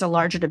underscores a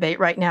larger debate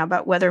right now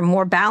about whether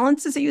more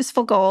balance is a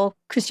useful goal.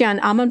 Christiane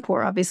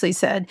Amanpour obviously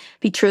said,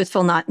 be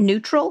truthful, not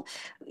neutral.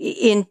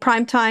 In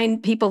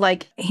primetime, people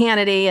like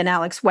Hannity and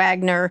Alex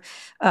Wagner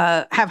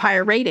have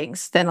higher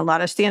ratings than a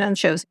lot of CNN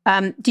shows.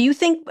 Do you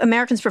think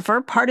Americans prefer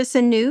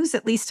partisan news,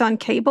 at least on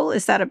cable?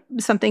 Is that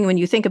something when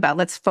you think about,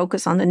 let's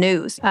focus on the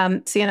news?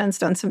 CNN's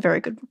done some very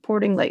good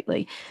reporting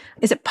lately.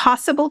 Is it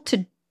possible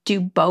to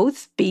do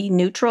both, be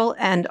neutral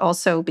and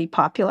also be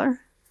popular?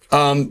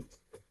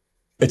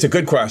 It's a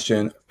good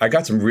question. I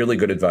got some really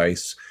good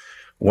advice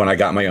when I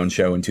got my own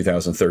show in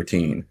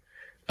 2013.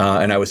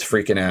 And I was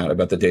freaking out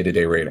about the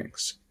day-to-day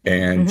ratings.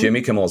 And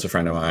Jimmy Kimmel is a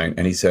friend of mine,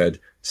 and he said,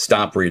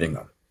 stop reading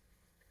them.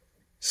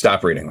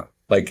 Stop reading them.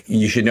 Like,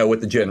 you should know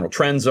what the general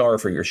trends are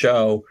for your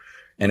show.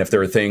 And if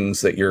there are things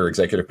that your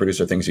executive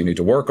producer thinks you need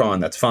to work on,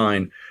 that's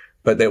fine.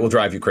 But that will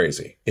drive you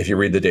crazy if you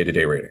read the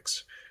day-to-day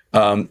ratings.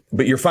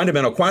 But your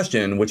fundamental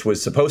question, which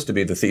was supposed to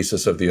be the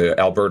thesis of the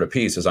Alberta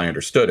piece, as I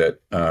understood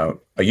it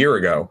a year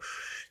ago,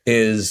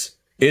 is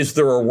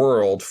there a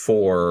world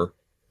for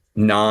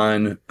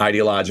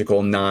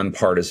non-ideological,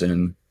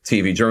 non-partisan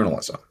TV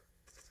journalism?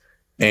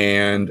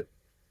 And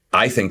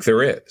I think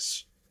there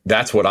is.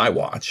 That's what I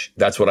watch.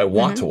 That's what I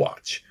want to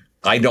watch.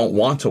 I don't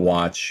want to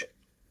watch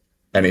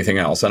anything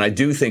else. And I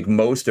do think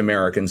most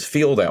Americans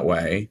feel that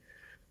way.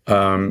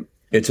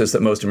 It's just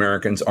that most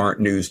Americans aren't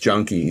news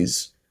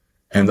junkies.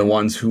 And the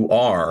ones who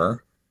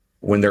are,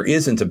 when there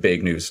isn't a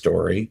big news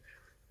story,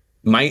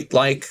 might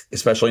like,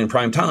 especially in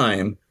prime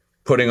time,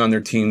 putting on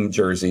their team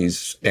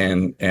jerseys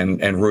and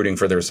rooting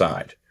for their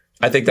side.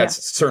 I think that's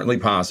certainly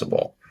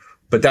possible,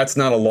 but that's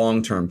not a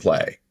long-term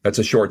play. That's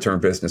a short-term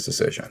business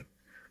decision.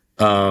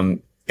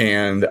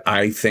 And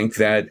I think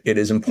that it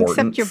is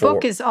important. Except your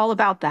book is all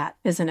about that,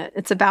 isn't it?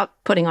 It's about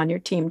putting on your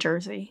team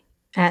jersey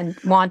and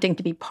wanting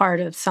to be part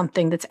of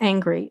something that's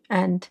angry.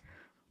 And,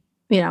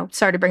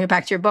 sorry to bring it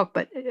back to your book,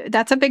 but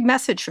that's a big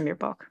message from your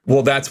book.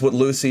 Well, that's what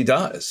Lucy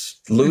does.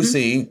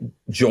 Lucy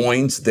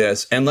joins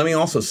this. And let me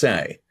also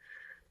say,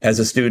 as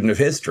a student of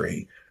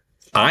history,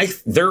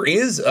 there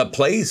is a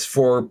place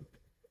for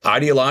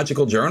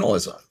ideological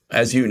journalism.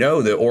 As you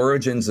know, the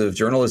origins of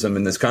journalism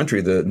in this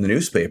country, the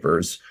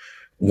newspapers,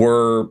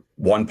 were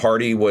one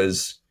party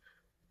was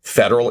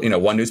federal.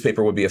 One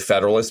newspaper would be a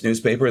Federalist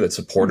newspaper that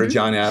supported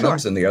John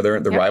Adams, and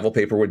the rival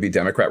paper would be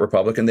Democrat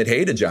Republican that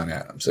hated John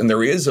Adams. And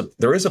there is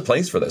a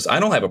place for this. I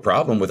don't have a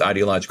problem with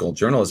ideological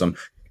journalism.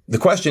 The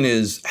question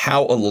is,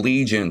 how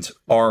allegiant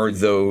are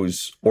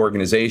those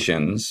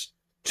organizations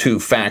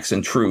to facts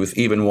and truth,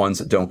 even ones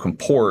that don't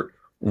comport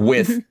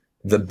with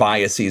the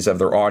biases of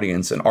their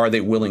audience? And are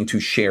they willing to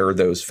share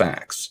those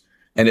facts?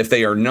 And if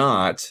they are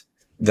not,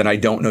 then I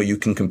don't know you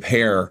can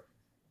compare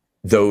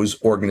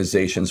those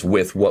organizations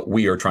with what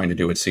we are trying to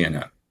do at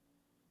CNN.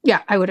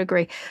 Yeah, I would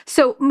agree.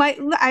 So I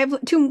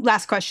have 2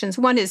 last questions.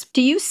 One is,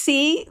 do you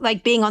see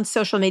being on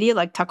social media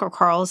like Tucker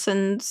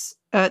Carlson's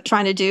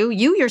trying to do?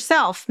 You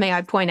yourself, may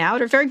I point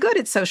out, are very good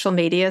at social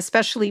media,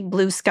 especially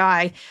Blue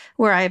Sky,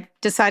 where I've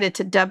decided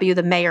to dub you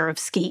the mayor of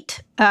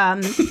Skeet.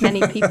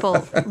 Many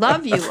people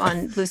love you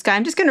on Blue Sky.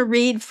 I'm just going to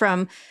read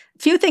from a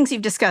few things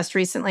you've discussed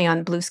recently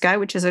on Blue Sky,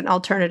 which is an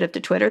alternative to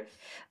Twitter.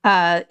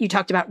 You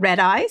talked about red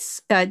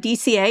eyes,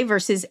 DCA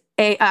versus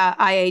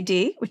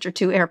IAD, which are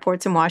 2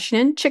 airports in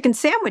Washington. Chicken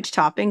sandwich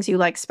toppings, you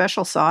like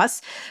special sauce.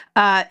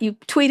 You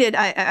tweeted,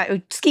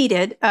 I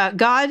skeeted,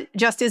 God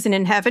just isn't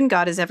in heaven,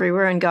 God is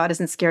everywhere, and God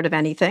isn't scared of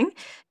anything.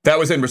 That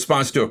was in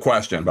response to a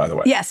question, by the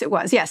way. Yes, it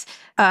was, yes.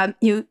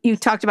 You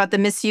talked about the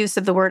misuse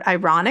of the word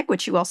ironic,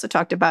 which you also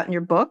talked about in your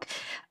book.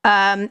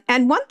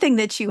 And one thing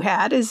that you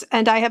had is,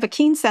 and I have a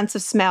keen sense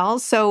of smell,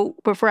 so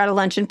if we're at a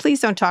luncheon, please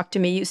don't talk to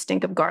me, you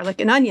stink of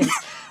garlic and onions.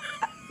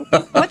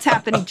 What's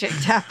happening, Jake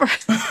Tapper?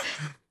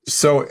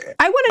 So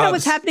I want to know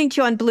what's happening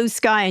to you on Blue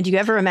Sky, and do you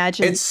ever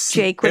imagine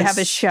Jake would have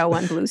a show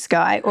on Blue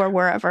Sky or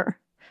wherever?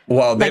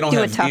 Well, they don't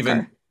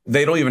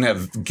even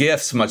have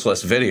GIFs, much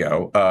less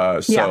video.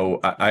 So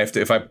I have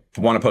to, if I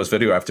want to post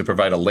video, I have to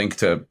provide a link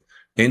to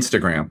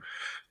Instagram.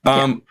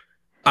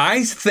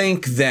 I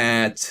think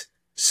that,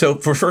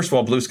 first of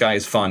all, Blue Sky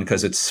is fun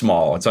because it's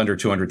small. It's under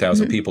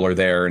 200,000 people are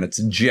there, and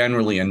it's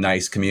generally a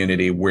nice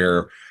community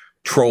where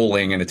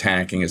trolling and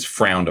attacking is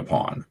frowned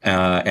upon.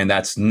 And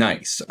that's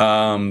nice.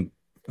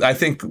 I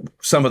think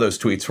some of those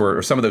tweets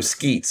or some of those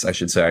skeets, I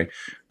should say,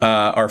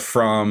 are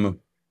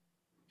from,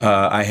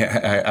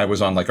 I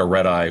was on a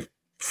red eye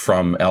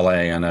from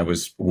LA, and I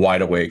was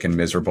wide awake and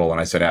miserable,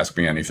 and I said, "Ask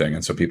me anything."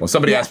 And so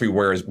somebody asked me,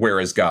 "Where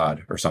is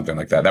God?" or something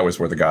like that. That was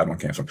where the God one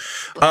came from.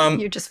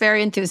 You're just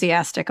very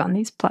enthusiastic on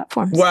these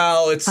platforms.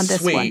 Well, it's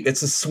sweet.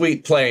 It's a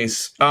sweet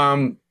place.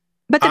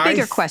 But the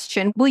bigger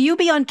question, will you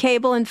be on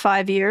cable in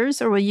 5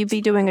 years, or will you be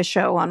doing a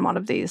show on one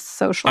of these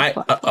social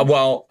platforms?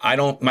 Well, I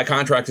don't. My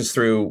contract is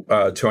through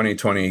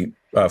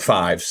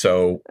 2025,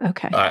 so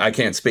I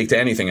can't speak to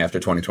anything after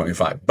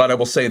 2025. But I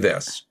will say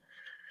this.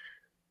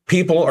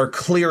 People are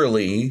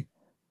clearly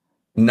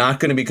not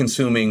going to be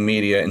consuming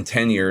media in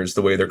 10 years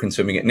the way they're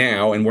consuming it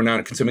now, and we're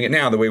not consuming it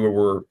now the way we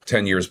were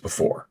 10 years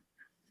before.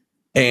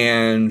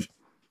 And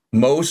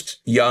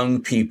most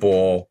young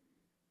people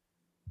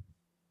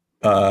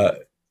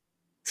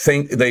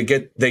think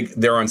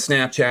they're on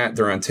Snapchat,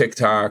 they're on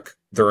TikTok,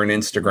 they're on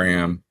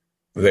Instagram.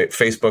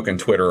 Facebook and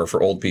Twitter are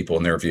for old people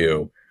in their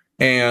view.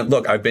 And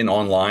look, I've been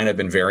online. I've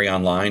been very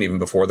online even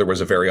before there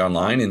was a very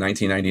online. In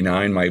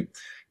 1999, my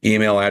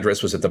email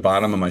address was at the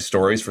bottom of my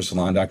stories for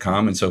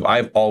salon.com. And so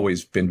I've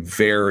always been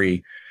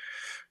very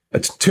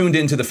tuned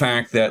into the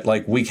fact that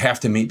like we have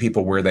to meet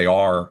people where they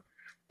are,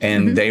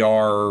 and they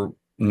are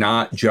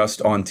not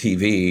just on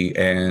TV,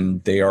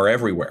 and they are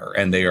everywhere,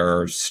 and they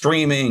are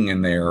streaming,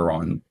 and they are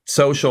on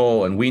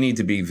social, and we need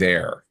to be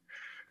there.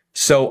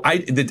 So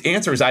the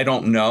answer is I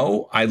don't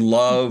know. I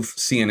love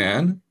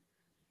CNN.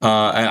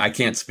 I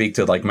can't speak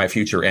to like my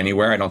future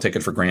anywhere. I don't take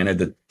it for granted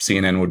that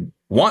CNN would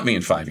want me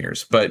in 5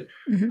 years, but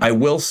I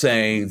will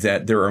say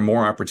that there are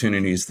more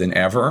opportunities than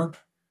ever.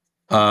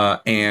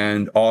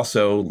 And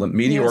also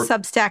Media. You have a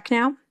Substack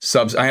now?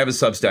 I have a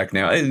Substack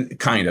now,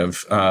 kind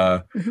of.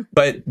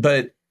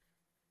 But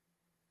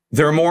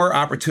there are more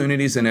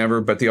opportunities than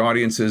ever, but the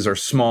audiences are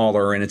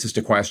smaller, and it's just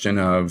a question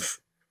of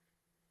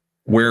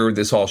where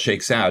this all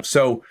shakes out.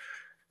 So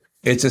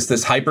it's just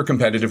this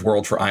hyper-competitive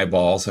world for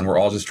eyeballs, and we're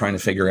all just trying to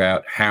figure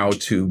out how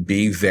to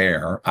be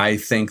there. I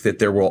think that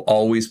there will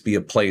always be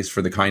a place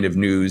for the kind of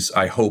news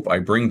I hope I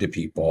bring to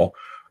people,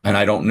 and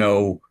I don't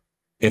know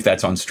if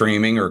that's on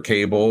streaming or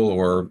cable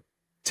or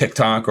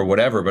TikTok or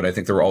whatever, but I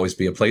think there will always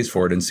be a place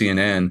for it, and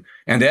CNN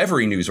and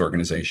every news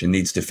organization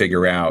needs to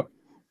figure out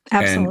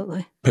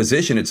and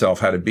position itself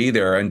how to be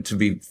there. And to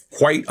be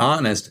quite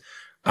honest,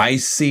 I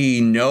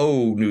see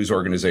no news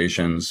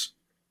organizations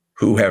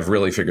who have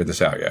really figured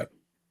this out yet.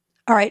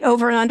 All right,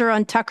 over and under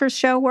on Tucker's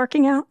show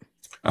working out?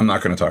 I'm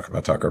not going to talk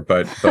about Tucker,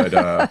 but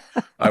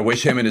I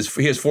wish him and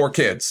he has 4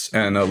 kids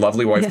and a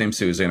lovely wife named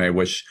Susie, and I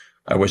wish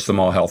them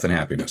all health and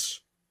happiness.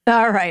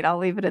 All right, I'll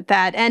leave it at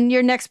that. And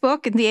your next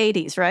book in the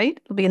 80s, right?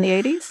 It'll be in the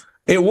 80s?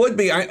 It would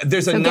be.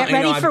 Get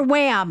ready for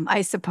Wham,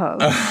 I suppose.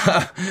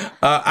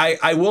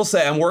 I will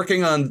say I'm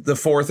working on the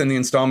 4th in the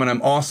installment.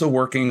 I'm also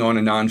working on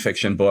a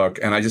nonfiction book,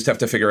 and I just have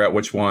to figure out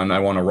which one I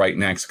want to write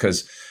next,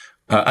 because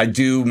I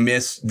do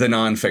miss the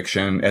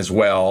nonfiction as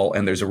well.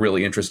 And there's a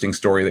really interesting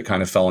story that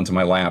kind of fell into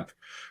my lap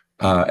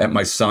at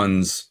my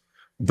son's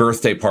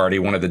birthday party.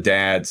 One of the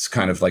dads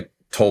kind of like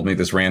told me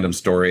this random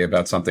story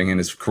about something in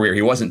his career.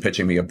 He wasn't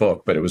pitching me a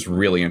book, but it was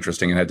really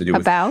interesting and had to do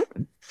with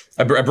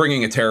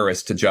bringing a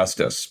terrorist to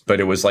justice.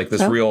 But it was like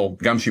this real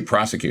gumshoe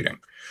prosecuting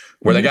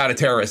where they got a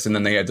terrorist and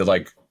then they had to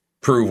like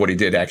prove what he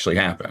did actually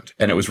happened.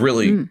 And it was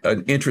really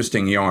an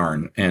interesting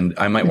yarn. And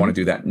I might want to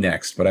do that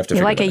next, but I have to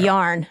figure it out.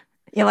 Yarn.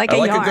 You like a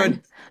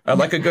yarn. I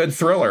like a good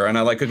thriller, and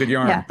I like a good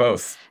yarn,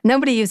 both.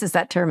 Nobody uses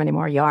that term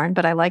anymore, yarn,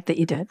 but I like that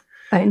you did.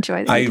 I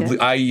enjoy that you did.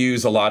 I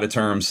use a lot of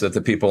terms that the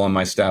people on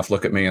my staff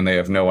look at me and they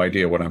have no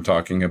idea what I'm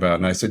talking about.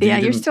 And I said,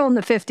 you're still in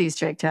the 50s,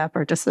 Jake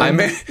Tapper.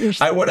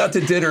 I went out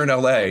to dinner in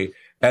L.A.,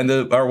 and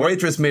our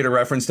waitress made a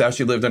reference to how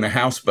she lived in a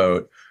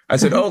houseboat. I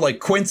said, like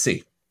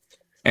Quincy.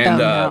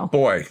 And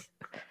boy,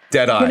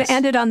 dead eyes. I'm going to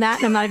end it on that,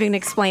 and I'm not even going to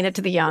explain it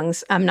to the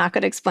youngs. I'm not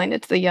going to explain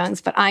it to the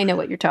youngs, but I know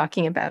what you're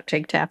talking about,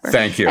 Jake Tapper.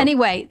 Thank you.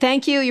 Anyway,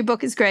 thank you. Your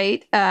book is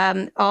great.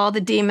 All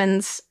the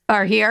demons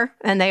are here,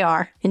 and they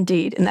are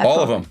indeed in that book. All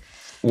of them.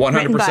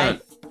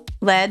 100%.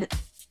 Led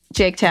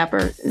Jake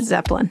Tapper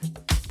Zeppelin.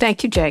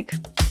 Thank you, Jake.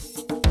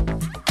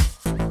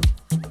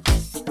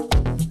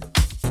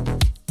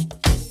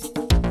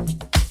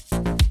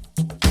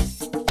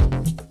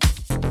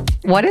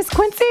 What is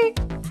Quincy?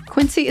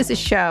 Quincy is a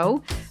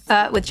show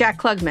with Jack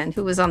Klugman,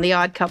 who was on The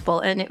Odd Couple,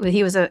 and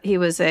he was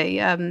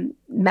a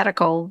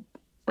medical,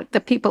 like the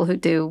people who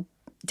do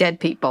dead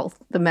people,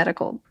 the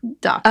medical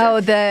doctor.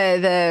 Oh,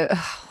 the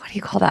what do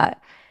you call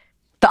that?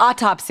 The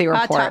autopsy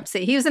report.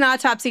 Autopsy. He was an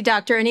autopsy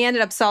doctor, and he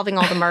ended up solving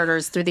all the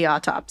murders through the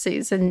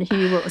autopsies. And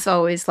he was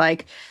always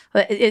like,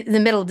 in the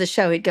middle of the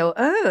show, he'd go,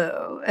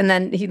 oh, and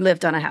then he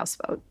lived on a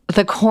houseboat.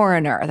 The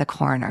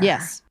coroner.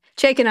 Yes.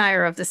 Jake and I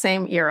are of the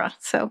same era,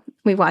 so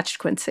we watched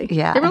Quincy.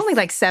 Yeah. There were only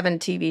like 7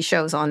 TV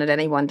shows on at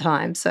any one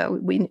time,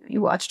 so you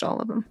watched all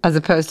of them. As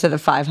opposed to the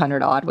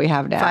 500 odd we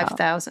have now.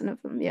 5,000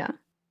 of them, yeah.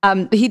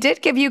 He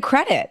did give you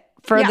credit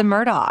for the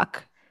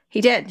Murdoch.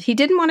 He did. He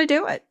didn't want to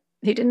do it.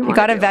 He didn't. You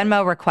got to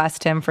Venmo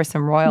request him for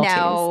some royalties.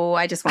 No,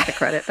 I just want the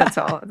credit. That's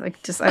all.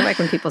 I like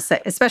when people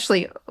say,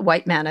 especially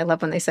white men. I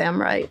love when they say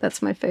I'm right.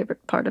 That's my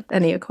favorite part of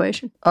any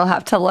equation. I'll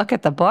have to look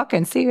at the book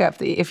and see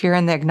if you're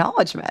in the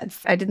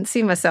acknowledgments. I didn't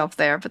see myself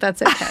there, but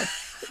that's okay.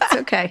 It's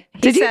okay.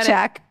 Did you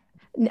check?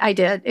 I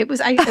did. It was.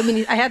 I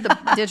mean, I had the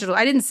digital.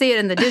 I didn't see it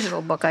in the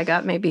digital book I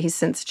got. Maybe he's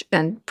since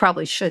and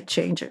probably should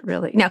change it.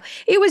 Really. No,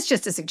 it was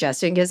just a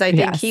suggestion because I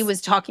think he was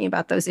talking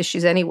about those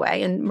issues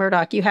anyway. And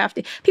Murdoch, you have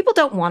to. People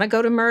don't want to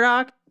go to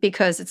Murdoch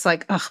because it's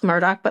like, ugh,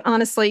 Murdoch. But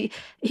honestly,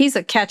 he's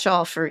a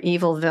catch-all for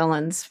evil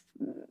villains.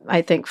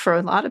 I think for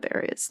a lot of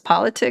areas,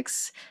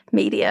 politics,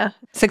 media.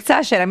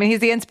 Succession. I mean, he's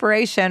the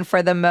inspiration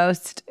for the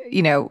most,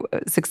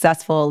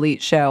 successful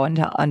elite show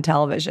on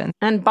television.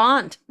 And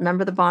Bond.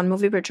 Remember the Bond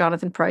movie where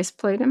Jonathan Pryce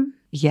played him?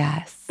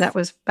 Yes. That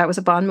was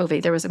a Bond movie.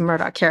 There was a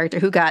Murdoch character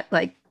who got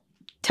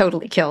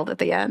totally killed at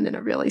the end in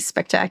a really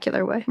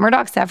spectacular way.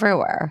 Murdoch's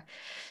everywhere.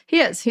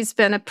 He is. He's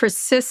been a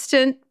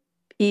persistent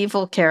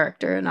evil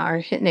character in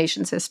our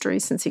nation's history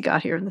since he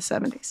got here in the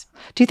 70s.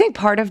 Do you think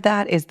part of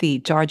that is the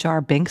Jar Jar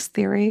Binks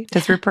theory?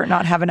 Does Rupert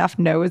not have enough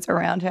nose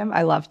around him?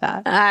 I love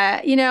that.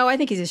 I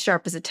think he's as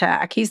sharp as a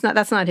tack.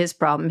 That's not his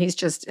problem. He's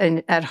just,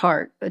 at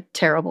heart, a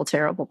terrible,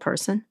 terrible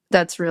person.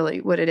 That's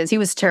really what it is. He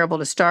was terrible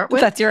to start with.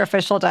 That's your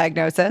official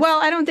diagnosis?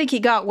 Well, I don't think he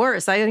got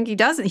worse. I think he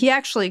doesn't. He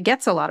actually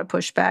gets a lot of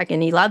pushback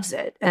and he loves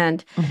it.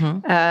 And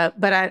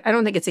but I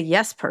don't think it's a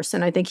yes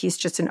person. I think he's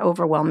just an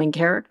overwhelming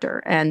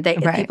character. And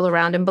people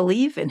around him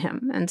believe in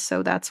him. And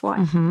so that's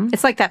why.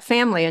 It's like that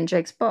family in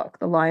Jake's book.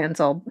 The Lyons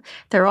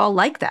they're all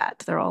like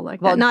that. They're all like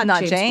that.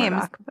 Not James.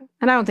 Murdoch,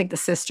 and I don't think the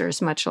sister's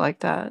much like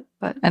that.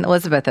 And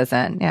Elizabeth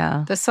isn't,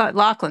 yeah. The son,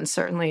 Lachlan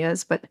certainly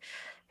is, but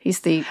he's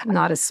the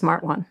not as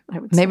smart one, I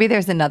would say. Maybe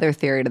there's another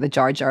theory to the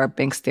Jar Jar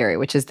Binks theory,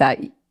 which is that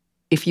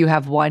if you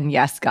have one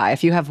yes guy,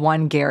 if you have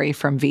one Gary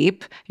from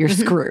Veep, you're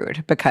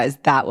screwed because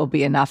that will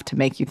be enough to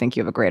make you think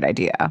you have a great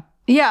idea.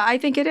 Yeah, I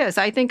think it is.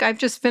 I think I've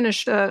just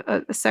finished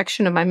a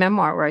section of my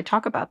memoir where I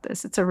talk about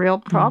this. It's a real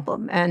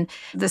problem. And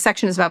the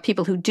section is about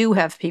people who do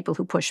have people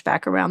who push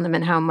back around them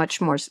and how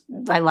much more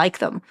I like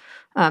them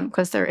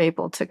because they're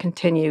able to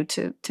continue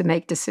to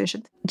make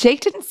decisions. Jake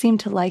didn't seem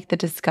to like the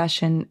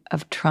discussion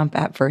of Trump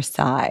at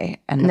Versailles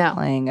and the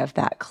playing of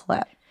that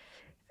clip.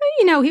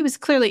 He was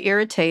clearly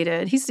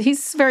irritated.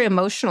 He's very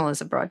emotional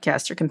as a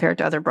broadcaster compared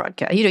to other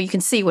broadcasters. You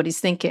can see what he's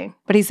thinking.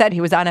 But he said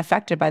he was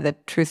unaffected by the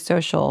Truth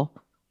Social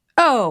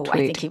tweet. I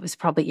think he was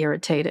probably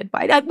irritated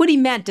by it. What he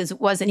meant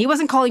he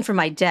wasn't calling for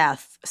my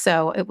death.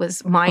 So it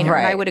was minor.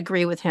 Right. I would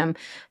agree with him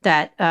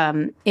that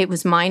it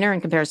was minor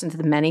in comparison to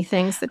the many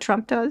things that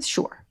Trump does.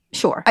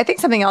 Sure. I think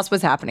something else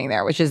was happening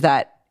there, which is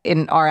that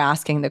in our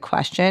asking the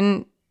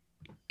question,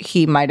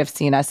 he might have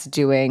seen us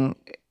doing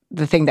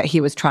the thing that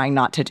he was trying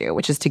not to do,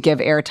 which is to give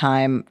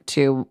airtime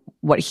to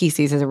what he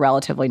sees as a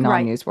relatively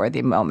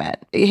non-newsworthy moment.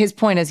 His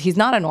point is he's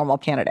not a normal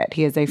candidate.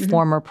 He is a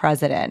former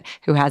president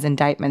who has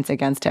indictments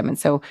against him. And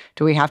so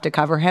do we have to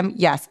cover him?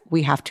 Yes,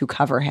 we have to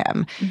cover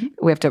him.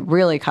 We have to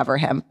really cover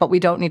him, but we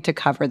don't need to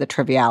cover the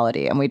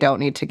triviality and we don't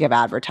need to give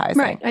advertising.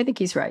 Right. I think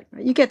he's right.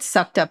 You get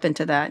sucked up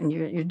into that and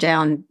you're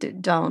down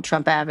Donald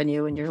Trump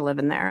Avenue and you're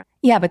living there.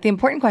 Yeah, but the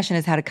important question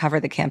is how to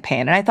cover the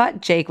campaign. And I thought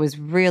Jake was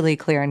really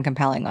clear and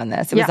compelling on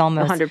this. It was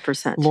almost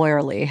 100%.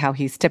 Lawyerly how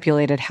he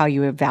stipulated how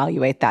you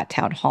evaluate that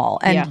town hall.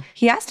 And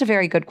he asked a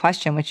very good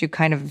question, which you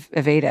kind of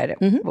evaded.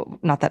 Well,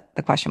 not that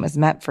the question was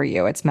meant for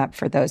you. It's meant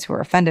for those who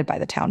are offended by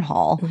the town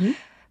hall.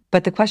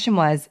 But the question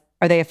was,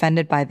 are they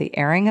offended by the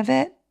airing of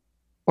it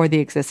or the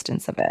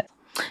existence of it?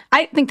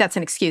 I think that's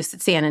an excuse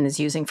that CNN is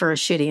using for a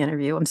shitty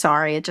interview. I'm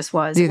sorry, it just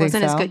was. Do you it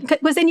wasn't think as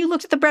good. Then you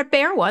looked at the Bret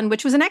Baier one,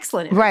 which was an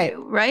excellent interview,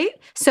 right?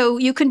 So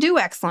you can do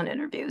excellent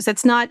interviews.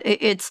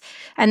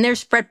 And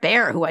there's Bret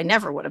Baier, who I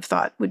never would have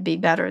thought would be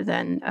better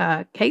than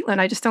Caitlyn.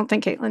 I just don't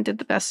think Caitlyn did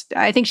the best.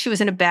 I think she was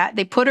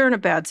they put her in a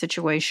bad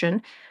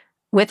situation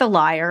with a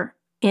liar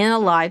in a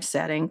live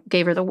setting,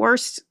 gave her the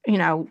worst,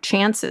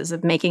 chances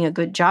of making a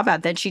good job out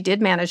of that. She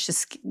did manage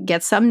to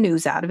get some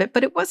news out of it,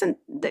 but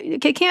they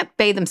can't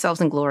bathe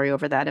themselves in glory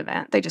over that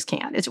event. They just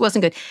can't. It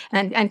wasn't good.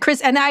 And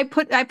Chris, and I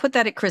put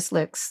that at Chris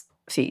Licht's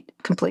feet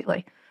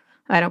completely.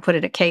 I don't put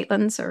it at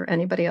Caitlyn's or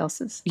anybody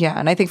else's. Yeah,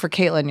 and I think for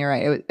Caitlyn, you're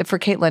right. For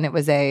Caitlyn, it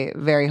was a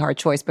very hard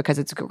choice because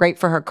it's great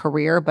for her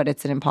career, but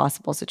it's an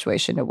impossible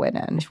situation to win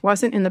in. She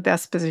wasn't in the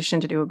best position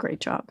to do a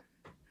great job.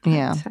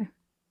 Yeah.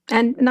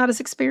 And not as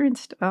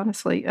experienced,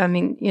 honestly. I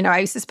mean,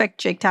 I suspect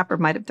Jake Tapper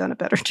might have done a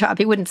better job.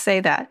 He wouldn't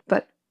say that,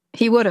 but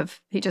he would have.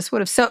 He just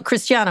would have. So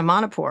Christiane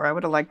Amanpour, I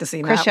would have liked to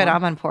see Christiane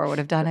Amanpour would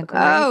have done a great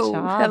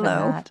job.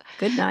 Hello.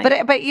 Good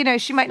night.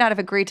 But she might not have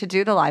agreed to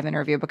do the live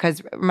interview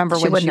because remember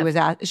when she was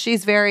asked,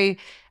 she's very,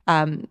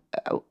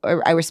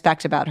 I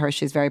respect about her,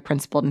 she's very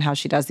principled in how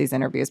she does these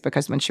interviews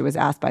because when she was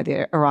asked by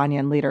the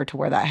Iranian leader to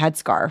wear that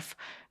headscarf,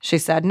 she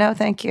said, no,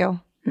 thank you.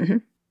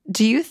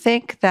 Do you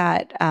think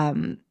that,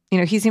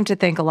 he seemed to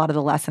think a lot of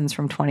the lessons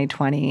from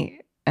 2020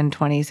 and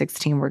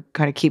 2016 were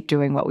kind of keep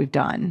doing what we've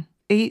done.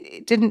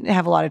 He didn't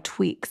have a lot of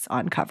tweaks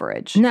on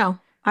coverage. No.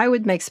 I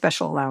would make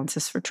special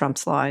allowances for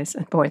Trump's lies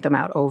and point them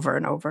out over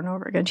and over and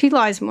over again. He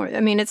lies more. I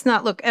mean, it's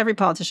not, look, every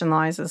politician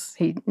lies, as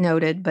he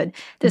noted, but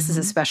this is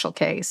a special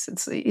case.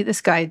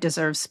 This guy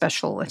deserves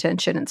special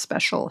attention and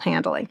special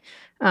handling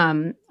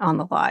on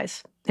the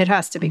lies. It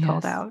has to be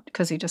called out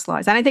because he just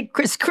lies. And I think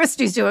Chris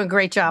Christie's doing a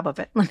great job of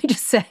it. Let me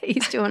just say,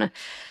 he's doing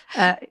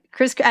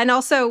Chris, and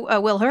also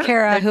Will Hurd.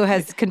 Kara, who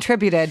has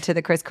contributed to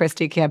the Chris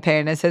Christie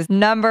campaign, is his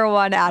number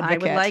one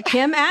advocate. I would like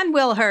him and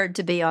Will Hurd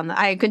to be on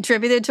I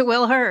contributed to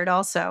Will Hurd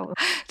also.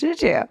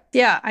 Did you?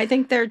 Yeah, I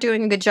think they're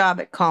doing a good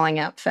job at calling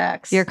out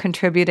facts. You're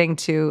contributing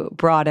to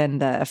broaden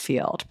the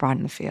field.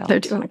 They're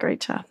doing a great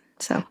job.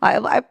 So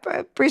I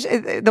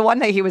appreciate the one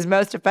that he was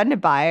most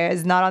offended by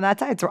is not on that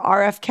side. It's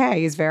RFK.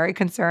 He's very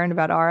concerned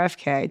about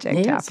RFK.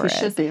 Jake Tapper is. He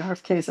should be.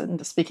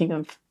 RFK's, speaking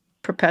of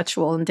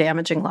perpetual and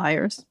damaging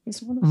liars,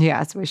 he's one of them.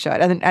 Yes, we should.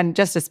 And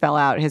just to spell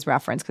out his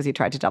reference, because he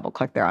tried to double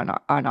click there on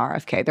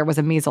RFK, there was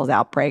a measles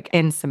outbreak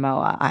in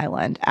Samoa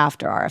Island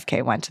after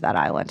RFK went to that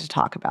island to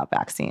talk about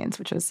vaccines,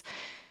 which was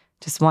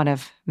just one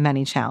of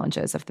many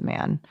challenges of the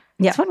man.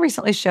 Yeah. Someone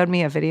recently showed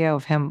me a video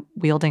of him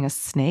wielding a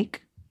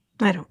snake.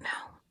 I don't know.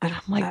 I'm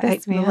like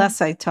this. The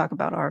less I talk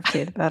about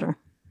RFK, the better.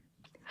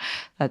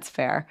 That's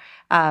fair.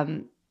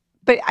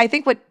 But I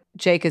think what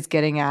Jake is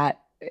getting at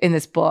in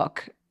this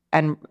book,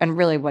 and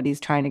really what he's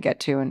trying to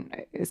get to in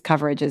his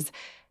coverage, is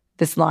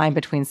this line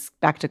between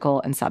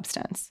spectacle and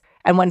substance.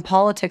 And when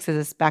politics is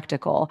a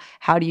spectacle,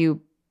 how do you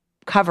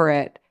cover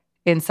it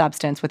in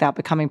substance without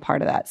becoming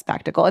part of that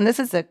spectacle? And this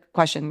is a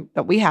question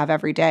that we have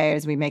every day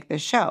as we make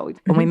this show.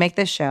 When we make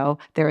this show,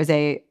 there is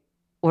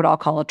what I'll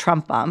call a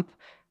Trump bump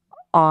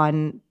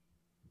on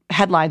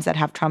headlines that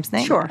have Trump's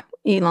name. Sure.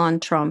 Elon,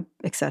 Trump,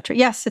 etc.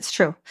 Yes, it's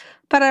true.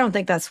 But I don't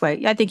think that's the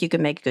way. I think you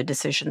can make good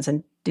decisions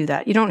and do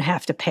that. You don't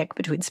have to pick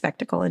between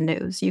spectacle and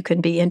news. You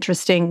can be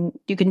interesting.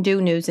 You can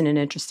do news in an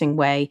interesting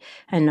way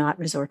and not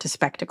resort to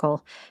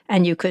spectacle.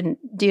 And you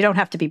don't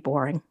have to be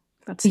boring.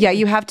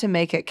 You have to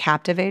make it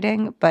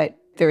captivating, but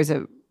there's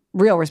a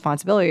real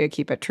responsibility to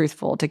keep it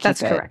truthful, to keep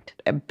correct.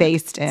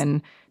 Based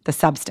in the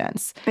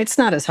substance. It's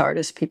not as hard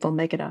as people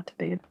make it out to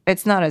be.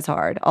 It's not as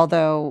hard,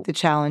 although the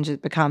challenge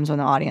it becomes when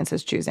the audience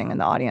is choosing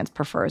and the audience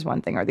prefers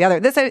one thing or the other.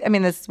 This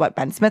is what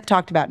Ben Smith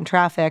talked about in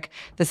Traffic.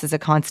 This is a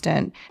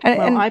constant.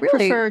 And I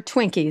really, prefer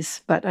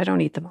Twinkies, but I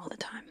don't eat them all the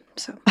time.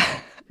 So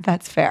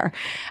that's fair.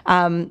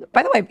 By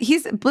the way,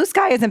 Blue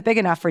Sky isn't big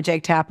enough for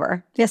Jake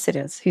Tapper. Yes, it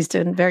is. He's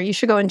doing you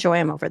should go enjoy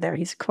him over there.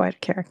 He's quite a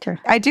character.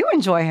 I do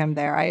enjoy him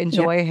there. I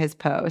enjoy his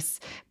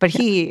posts, but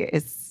he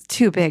is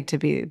too big to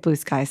be Blue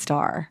Sky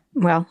star.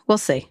 Well, we'll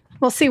see.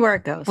 We'll see where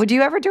it goes. Would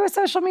you ever do a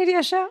social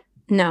media show?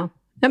 No.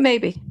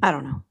 Maybe. I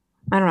don't know.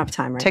 I don't have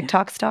time right now.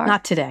 TikTok star?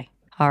 Not today.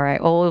 All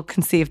right. Well, we'll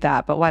conceive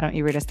that, but why don't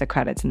you read us the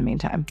credits in the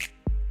meantime?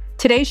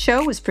 Today's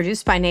show was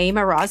produced by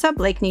Naima Raza,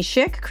 Blakeney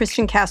Schick,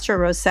 Christian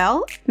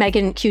Castro-Rosell,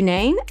 Megan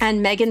Cunane,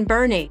 and Megan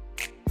Burney.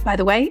 By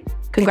the way,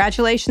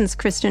 congratulations,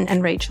 Kristen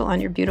and Rachel,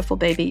 on your beautiful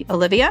baby,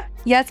 Olivia.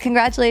 Yes,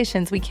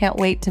 congratulations. We can't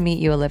wait to meet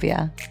you,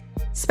 Olivia.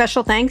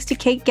 Special thanks to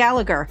Kate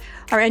Gallagher.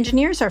 Our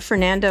engineers are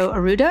Fernando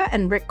Arruda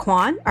and Rick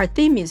Kwan. Our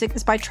theme music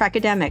is by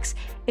Trackademics.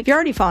 If you're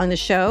already following the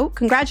show,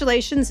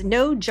 congratulations.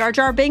 No Jar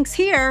Jar Binks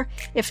here.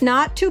 If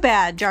not, too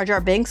bad. Jar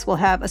Jar Binks will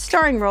have a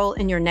starring role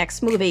in your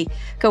next movie.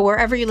 Go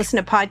wherever you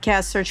listen to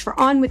podcasts, search for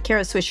On with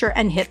Kara Swisher,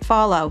 and hit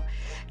follow.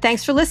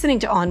 Thanks for listening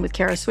to On with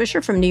Kara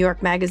Swisher from New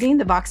York Magazine,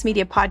 the Vox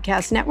Media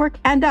Podcast Network,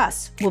 and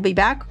us. We'll be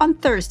back on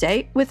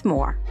Thursday with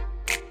more.